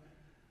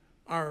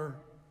our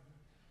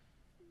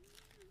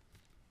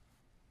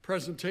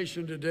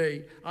presentation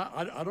today,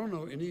 I don't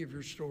know any of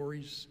your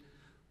stories,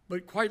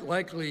 but quite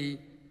likely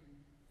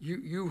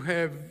you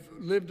have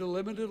lived a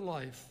limited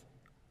life.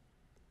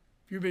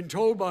 You've been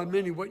told by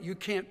many what you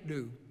can't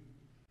do,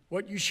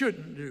 what you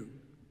shouldn't do,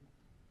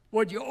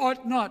 what you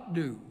ought not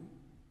do,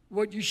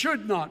 what you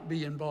should not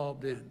be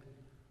involved in.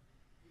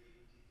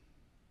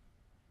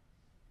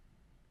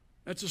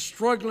 That's a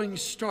struggling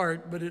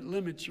start, but it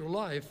limits your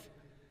life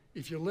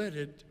if you let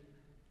it.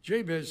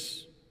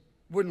 Jabez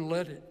wouldn't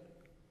let it.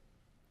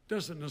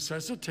 Doesn't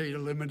necessitate a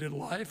limited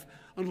life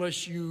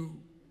unless you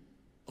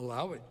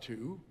allow it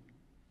to.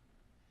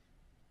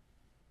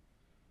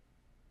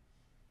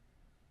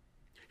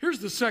 Here's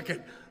the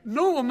second.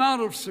 No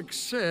amount of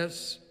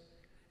success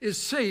is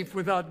safe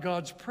without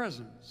God's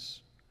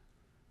presence.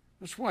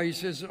 That's why he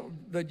says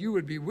that you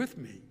would be with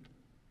me.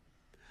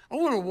 I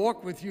want to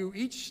walk with you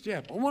each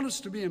step. I want us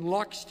to be in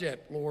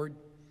lockstep, Lord,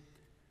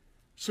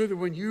 so that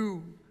when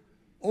you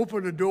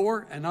open a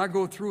door and I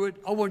go through it,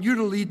 I want you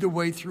to lead the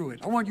way through it.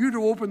 I want you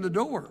to open the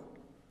door.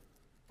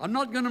 I'm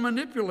not going to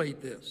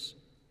manipulate this.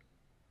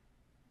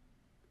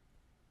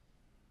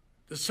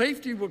 The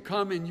safety will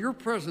come in your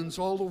presence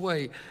all the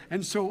way.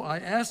 And so I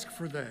ask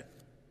for that.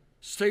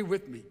 Stay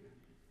with me.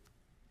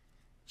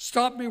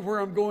 Stop me where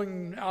I'm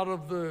going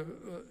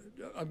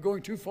I'm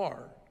going too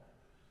far.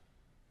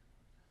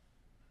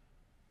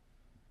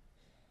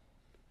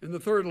 In the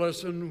third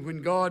lesson,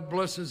 when God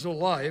blesses a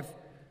life,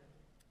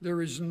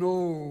 there is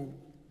no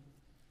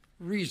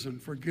reason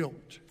for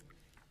guilt.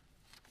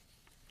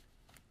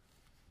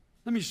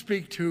 Let me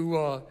speak to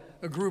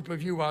a group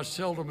of you I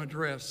seldom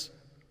address.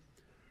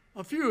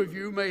 A few of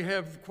you may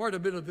have quite a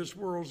bit of this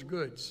world's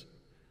goods.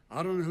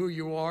 I don't know who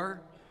you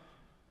are.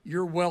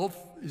 Your wealth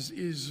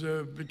is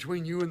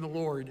between you and the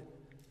Lord.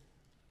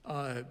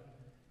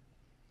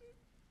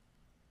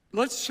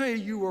 Let's say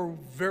you are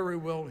very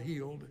well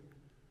healed.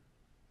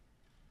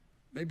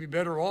 Maybe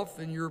better off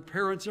than your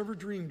parents ever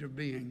dreamed of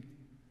being.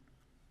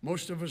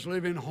 Most of us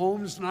live in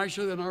homes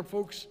nicer than our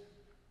folks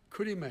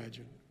could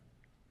imagine.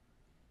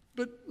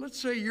 But let's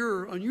say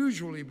you're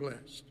unusually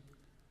blessed.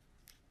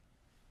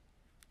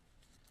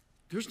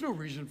 There's no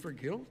reason for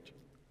guilt.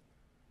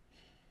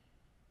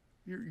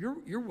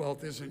 Your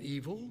wealth isn't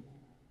evil.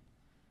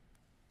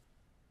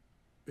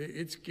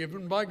 It's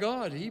given by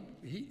God.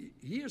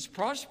 He has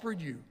prospered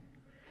you.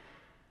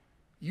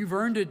 You've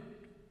earned it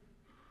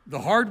the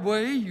hard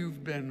way.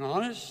 You've been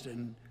honest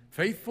and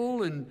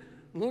faithful, and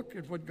look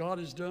at what God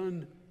has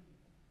done.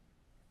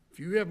 If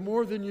you have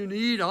more than you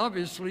need,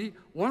 obviously,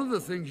 one of the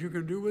things you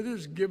can do with it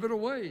is give it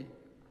away.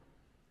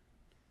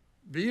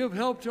 Be of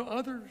help to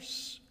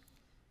others.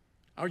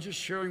 I was just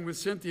sharing with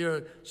Cynthia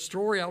a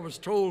story I was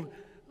told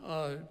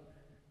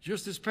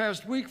just this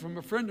past week from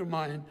a friend of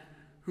mine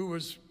who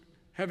was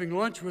having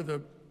lunch with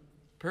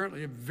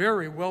apparently a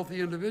very wealthy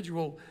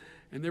individual,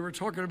 and they were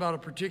talking about a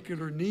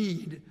particular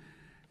need.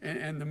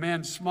 And the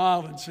man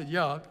smiled and said,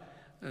 yeah,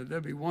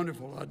 That'd be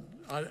wonderful.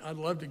 I'd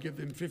love to give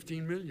them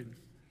 15 million.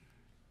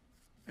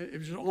 It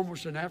was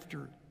almost an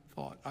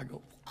afterthought. I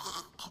go,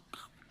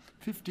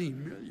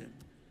 15 million.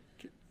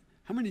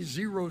 How many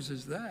zeros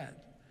is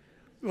that?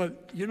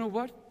 But you know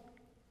what?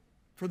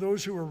 For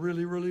those who are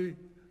really, really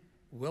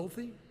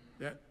wealthy,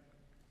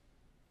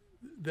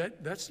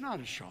 that's not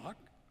a shock.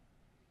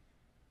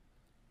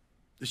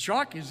 The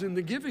shock is in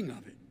the giving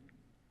of it.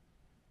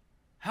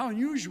 How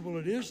unusual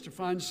it is to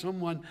find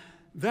someone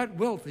that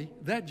wealthy,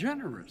 that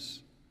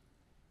generous.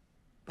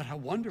 But how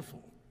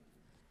wonderful.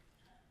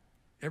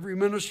 Every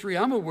ministry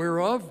I'm aware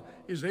of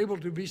is able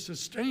to be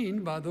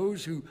sustained by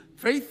those who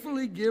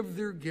faithfully give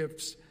their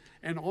gifts,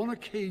 and on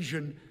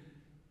occasion,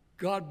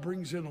 God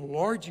brings in a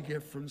large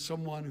gift from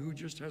someone who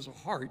just has a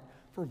heart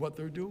for what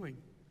they're doing.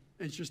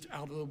 And it's just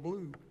out of the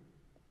blue.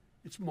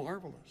 It's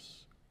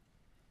marvelous.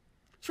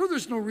 So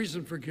there's no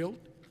reason for guilt.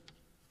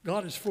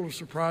 God is full of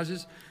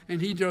surprises, and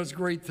he does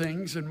great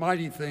things and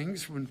mighty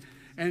things,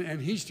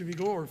 and he's to be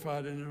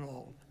glorified in it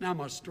all. Now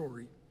my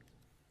story.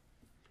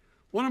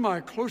 One of my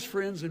close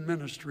friends in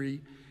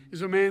ministry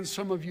is a man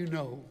some of you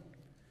know.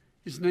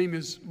 His name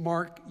is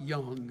Mark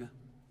Young,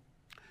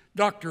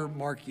 Dr.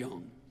 Mark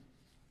Young.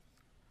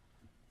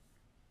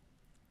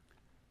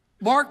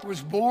 Mark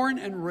was born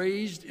and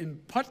raised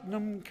in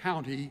Putnam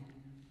County,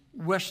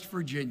 West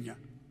Virginia,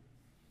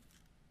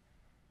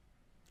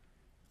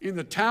 in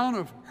the town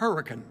of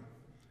Hurricane.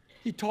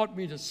 He taught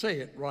me to say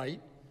it right,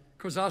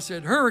 because I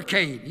said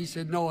hurricane. He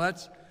said, no,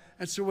 that's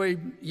the way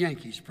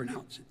Yankees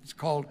pronounce it. It's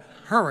called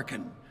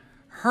Hurricane.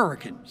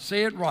 Hurricane.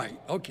 Say it right.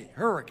 Okay,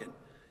 Hurricane.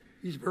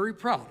 He's very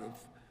proud of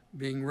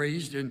being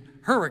raised in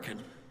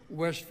Hurricane,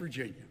 West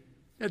Virginia.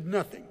 Had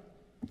nothing.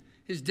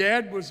 His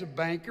dad was a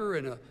banker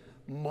in a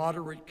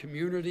moderate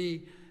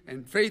community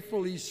and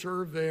faithfully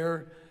served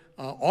there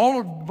all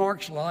of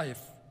Mark's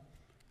life,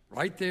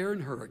 right there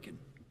in Hurricane.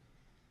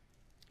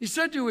 He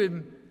said to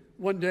him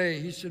one day,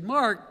 he said,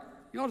 Mark,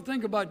 you ought to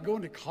think about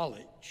going to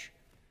college.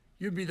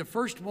 You'd be the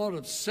first one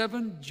of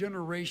 7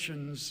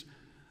 generations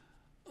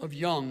of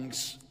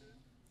Youngs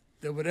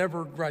that would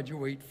ever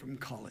graduate from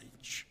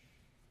college.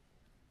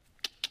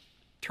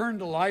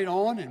 Turned the light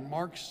on in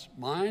Mark's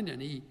mind,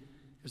 and he,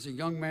 as a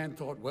young man,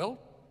 thought, well,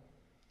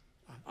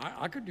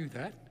 I could do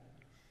that.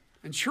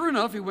 And sure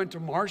enough, he went to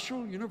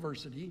Marshall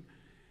University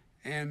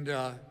and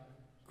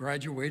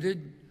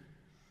graduated,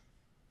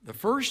 the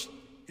first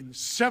in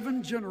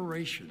 7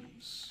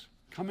 generations,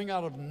 coming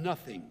out of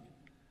nothing.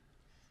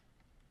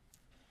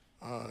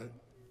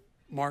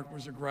 Mark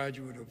was a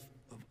graduate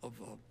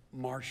of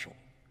Marshall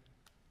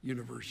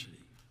University.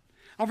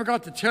 I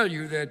forgot to tell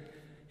you that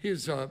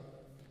his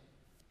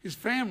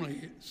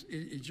family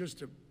is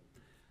just a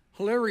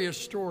hilarious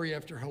story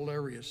after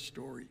hilarious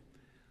story.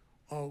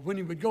 When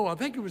he would go, I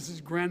think it was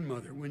his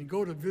grandmother, when he'd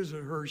go to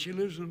visit her, she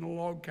lives in a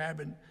log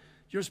cabin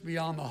just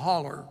beyond the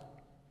holler.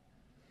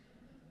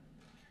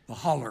 The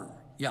holler,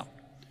 yeah.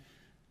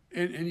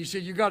 And he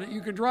said, you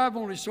can drive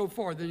only so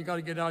far, then you got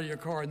to get out of your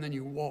car and then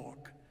you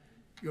walk.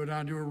 You go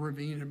down to a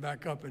ravine and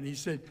back up. And he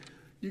said,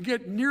 you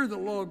get near the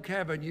log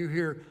cabin, you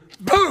hear,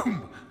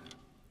 boom!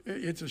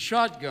 It's a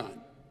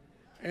shotgun.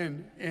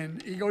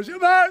 And he goes,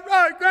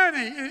 right,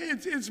 Granny,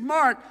 it's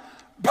Mark.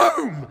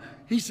 Boom!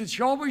 He said,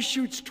 she always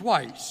shoots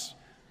twice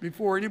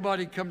before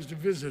anybody comes to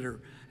visit her.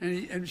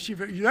 And she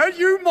said, is that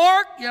you,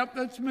 Mark? Yep,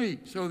 that's me.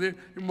 So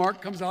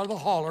Mark comes out of the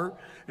holler,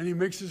 and he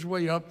makes his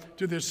way up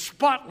to this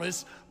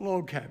spotless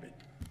log cabin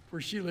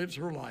where she lives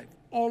her life,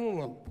 all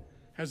alone.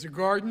 Has a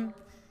garden,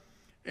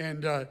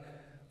 and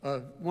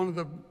one of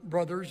the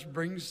brothers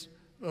brings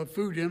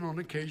food in on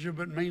occasion,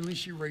 but mainly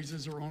she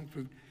raises her own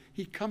food.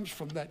 He comes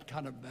from that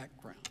kind of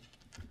background.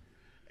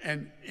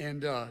 And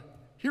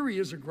here he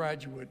is, a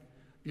graduate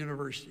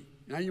university.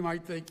 Now you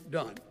might think,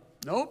 done.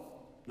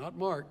 Nope, not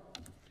Mark.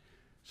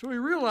 So he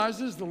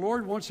realizes the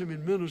Lord wants him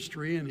in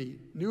ministry, and he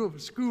knew of a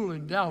school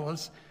in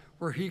Dallas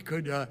where he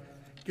could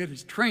get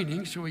his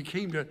training, so he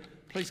came to a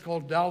place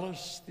called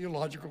Dallas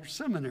Theological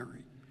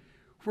Seminary,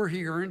 where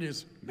he earned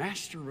his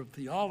Master of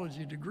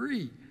Theology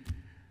degree.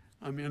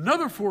 I mean,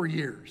 another 4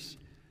 years.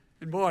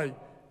 And boy,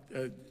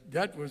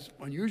 that was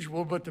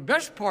unusual, but the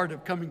best part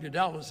of coming to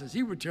Dallas, as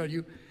he would tell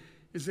you,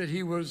 is that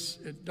he was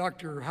at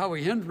Dr.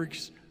 Howie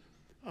Hendricks'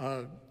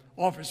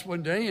 office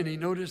one day, and he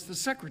noticed the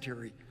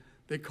secretary.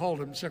 They called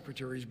them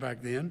secretaries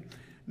back then.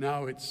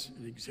 Now it's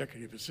an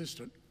executive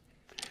assistant.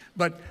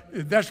 But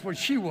that's what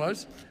she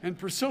was. And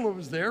Priscilla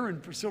was there,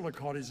 and Priscilla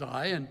caught his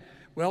eye. And,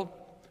 well,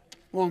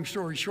 long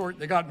story short,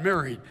 they got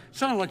married.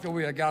 Sounded like the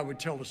way a guy would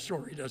tell a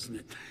story, doesn't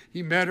it?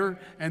 He met her,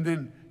 and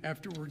then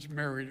afterwards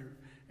married her.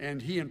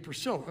 And he and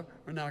Priscilla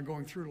are now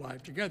going through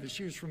life together.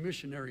 She was from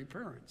missionary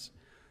parents.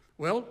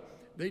 Well,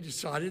 they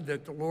decided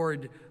that the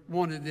Lord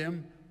wanted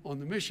them on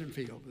the mission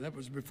field. That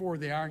was before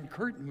the Iron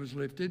Curtain was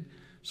lifted.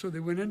 So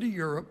they went into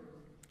Europe,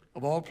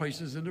 of all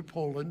places into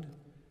Poland,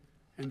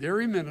 and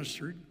there he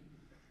ministered,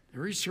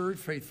 there he served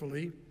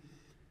faithfully,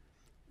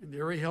 and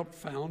there he helped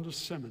found a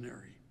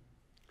seminary.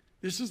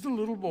 This is the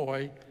little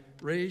boy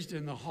raised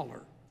in the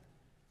holler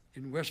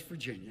in West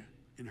Virginia,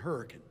 in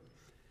Hurricane.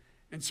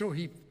 And so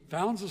he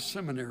founds a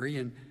seminary,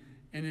 and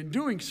in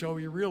doing so,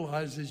 he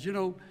realizes,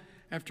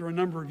 after a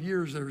number of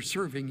years of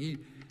serving,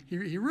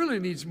 he really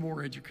needs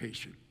more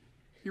education.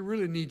 He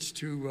really needs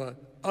to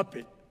up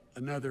it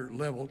another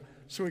level.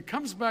 So he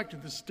comes back to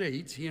the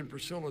States, he and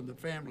Priscilla and the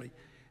family,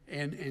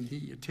 and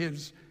he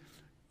attends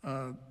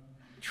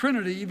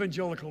Trinity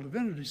Evangelical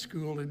Divinity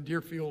School in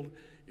Deerfield,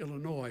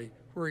 Illinois,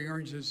 where he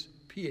earns his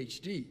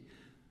PhD.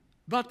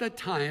 About that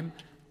time,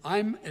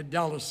 I'm at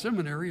Dallas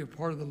Seminary, a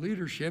part of the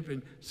leadership,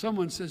 and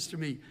someone says to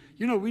me,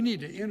 we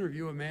need to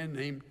interview a man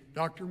named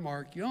Dr.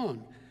 Mark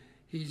Young.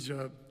 He's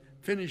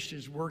finished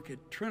his work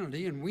at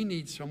Trinity, and we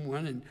need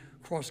someone in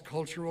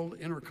cross-cultural,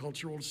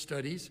 intercultural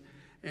studies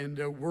and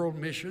world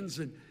missions.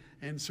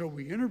 And so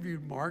we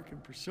interviewed Mark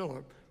and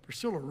Priscilla.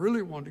 Priscilla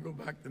really wanted to go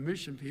back to the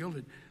mission field,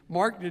 and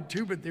Mark did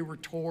too, but they were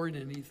torn,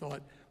 and he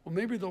thought, well,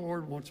 maybe the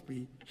Lord wants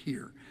me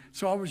here.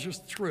 So I was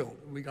just thrilled.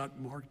 We got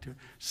Mark to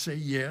say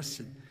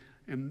yes,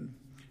 and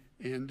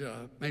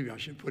maybe I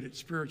should put it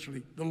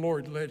spiritually, the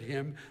Lord led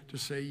him to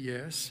say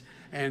yes,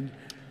 and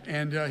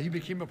he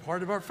became a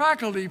part of our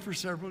faculty for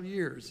several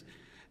years,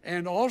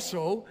 and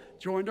also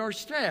joined our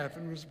staff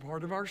and was a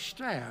part of our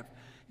staff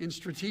in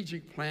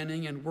strategic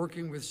planning and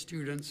working with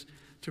students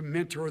to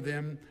mentor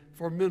them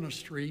for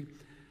ministry.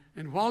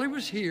 And while he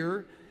was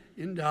here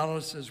in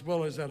Dallas, as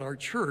well as at our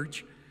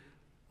church,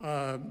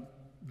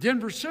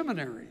 Denver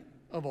Seminary,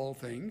 of all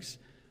things,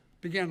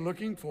 began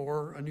looking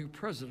for a new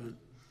president.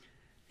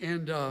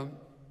 And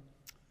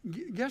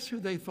guess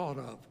who they thought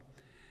of?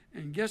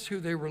 And guess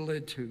who they were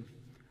led to?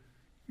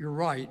 You're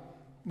right,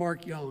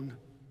 Mark Young.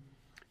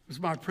 It was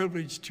my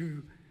privilege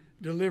to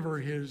deliver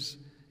his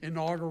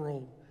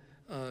inaugural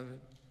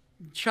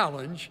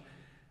challenge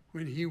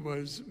when he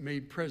was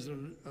made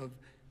president of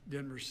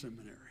Denver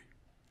Seminary.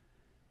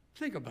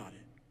 Think about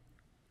it.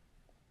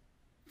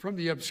 From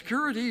the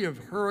obscurity of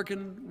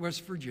Hurricane,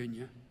 West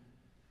Virginia,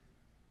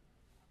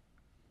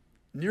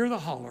 near the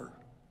holler,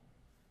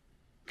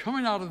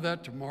 coming out of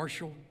that to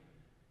Marshall,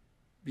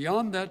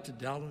 beyond that to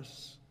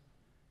Dallas,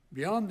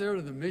 beyond there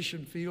to the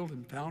mission field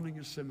and founding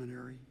a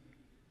seminary,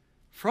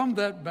 from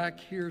that back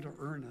here to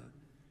earn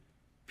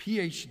a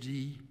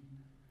PhD,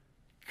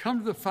 come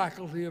to the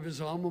faculty of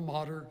his alma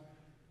mater,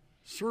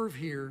 serve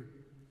here,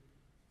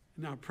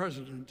 and now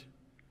president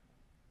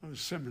of the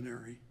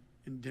seminary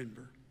in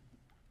Denver.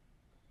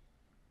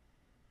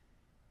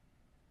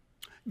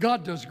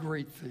 God does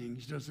great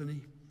things, doesn't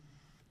he?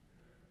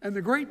 And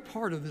the great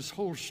part of this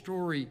whole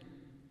story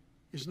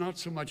is not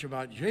so much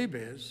about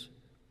Jabez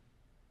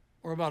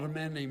or about a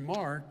man named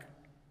Mark.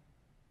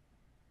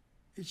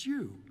 It's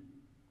you.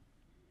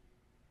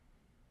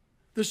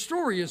 The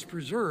story is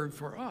preserved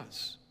for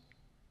us,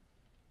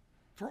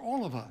 for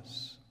all of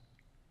us.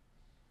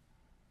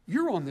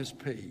 You're on this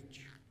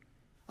page.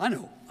 I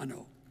know.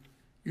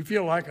 You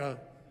feel like a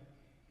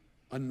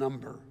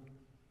number,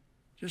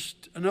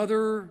 just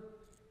another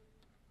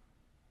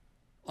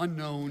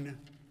unknown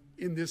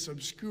in this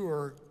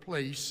obscure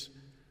place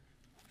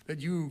that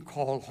you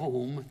call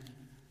home.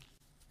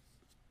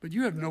 But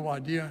you have no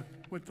idea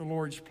what the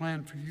Lord's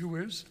plan for you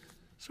is,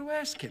 so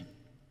ask him.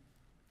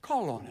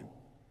 Call on him.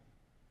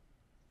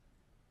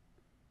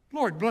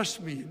 Lord, bless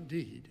me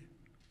indeed.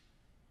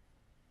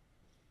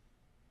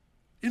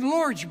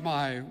 Enlarge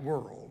my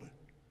world.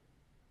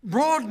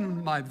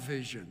 Broaden my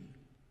vision.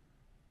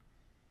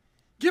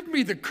 Give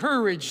me the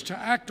courage to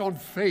act on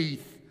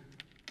faith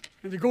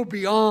and to go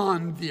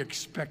beyond the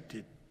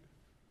expected,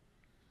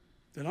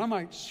 that I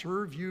might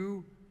serve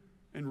you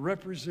and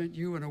represent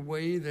you in a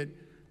way that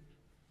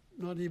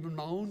not even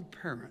my own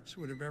parents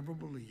would have ever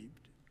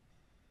believed.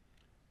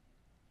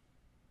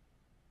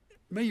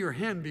 May your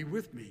hand be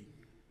with me,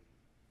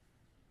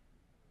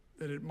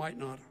 that it might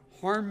not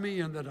harm me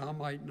and that I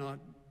might not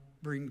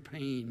bring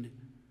pain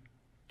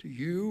to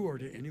you or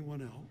to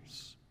anyone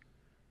else.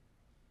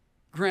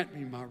 Grant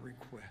me my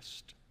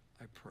request,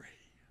 I pray.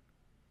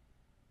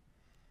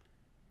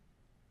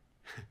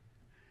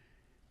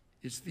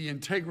 It's the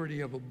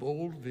integrity of a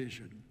bold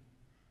vision.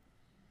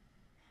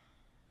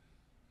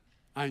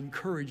 I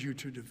encourage you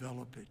to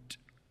develop it.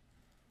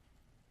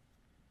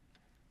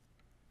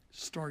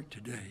 Start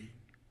today.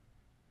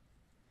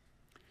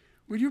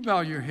 Would you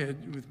bow your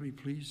head with me,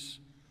 please?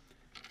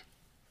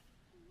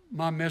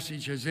 My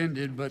message has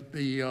ended, but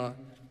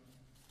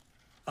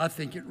I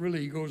think it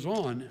really goes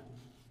on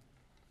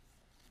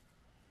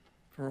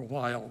for a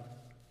while.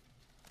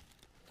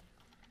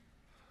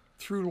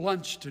 Through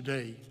lunch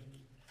today,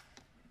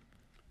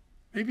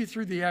 maybe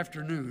through the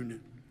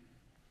afternoon,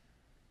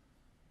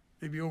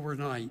 maybe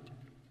overnight,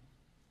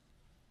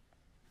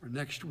 or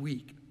next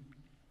week.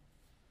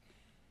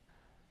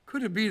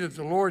 Could it be that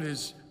the Lord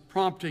is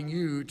prompting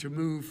you to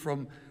move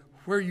from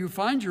where you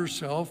find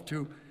yourself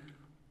to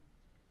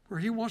where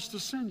he wants to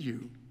send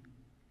you?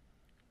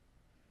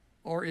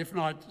 Or if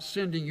not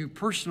sending you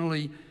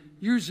personally,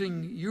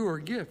 using your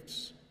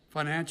gifts,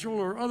 financial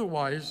or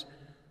otherwise,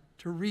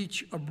 to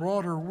reach a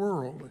broader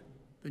world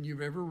than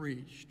you've ever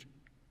reached.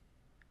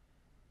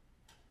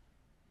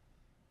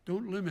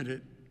 Don't limit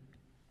it.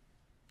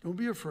 Don't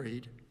be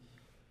afraid.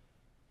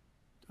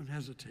 Don't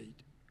hesitate.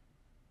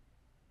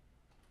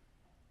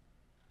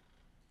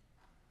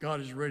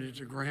 God is ready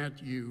to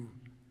grant you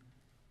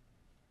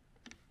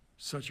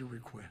such a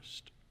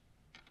request.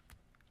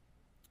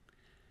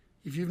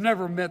 If you've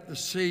never met the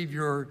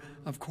Savior,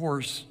 of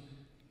course,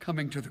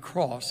 coming to the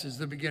cross is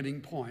the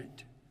beginning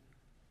point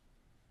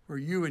where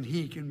you and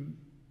he can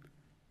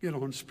get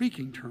on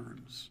speaking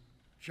terms,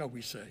 shall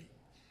we say.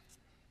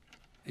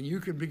 And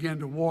you can begin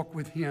to walk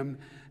with him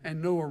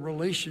and know a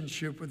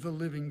relationship with the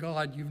living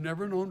God you've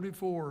never known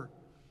before.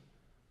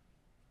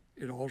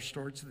 It all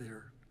starts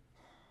there.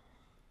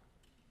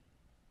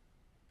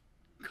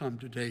 Come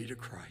today to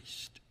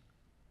Christ.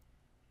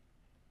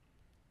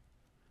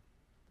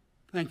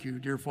 Thank you,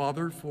 dear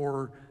Father,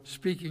 for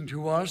speaking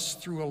to us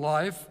through a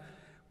life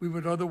we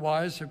would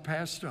otherwise have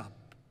passed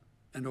up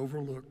and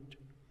overlooked.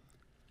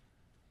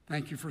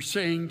 Thank you for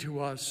saying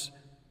to us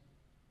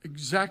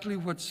exactly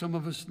what some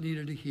of us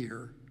needed to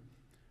hear,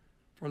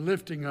 for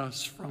lifting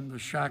us from the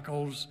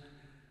shackles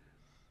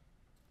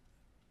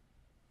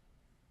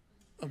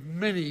of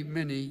many,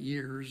 many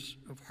years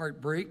of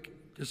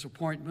heartbreak,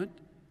 disappointment,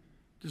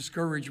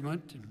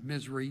 discouragement, and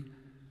misery,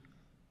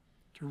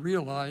 to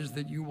realize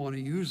that you want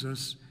to use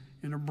us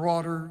in a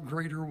broader,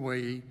 greater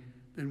way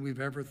than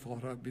we've ever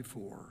thought of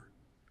before.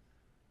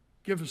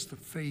 Give us the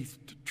faith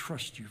to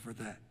trust you for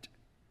that,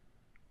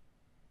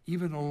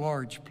 even a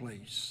large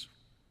place,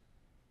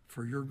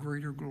 for your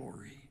greater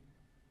glory.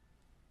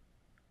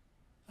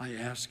 I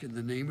ask in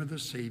the name of the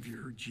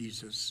Savior,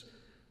 Jesus,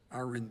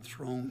 our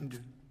enthroned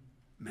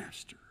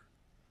Master.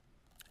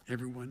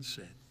 Everyone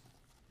said,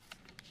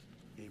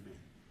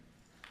 amen.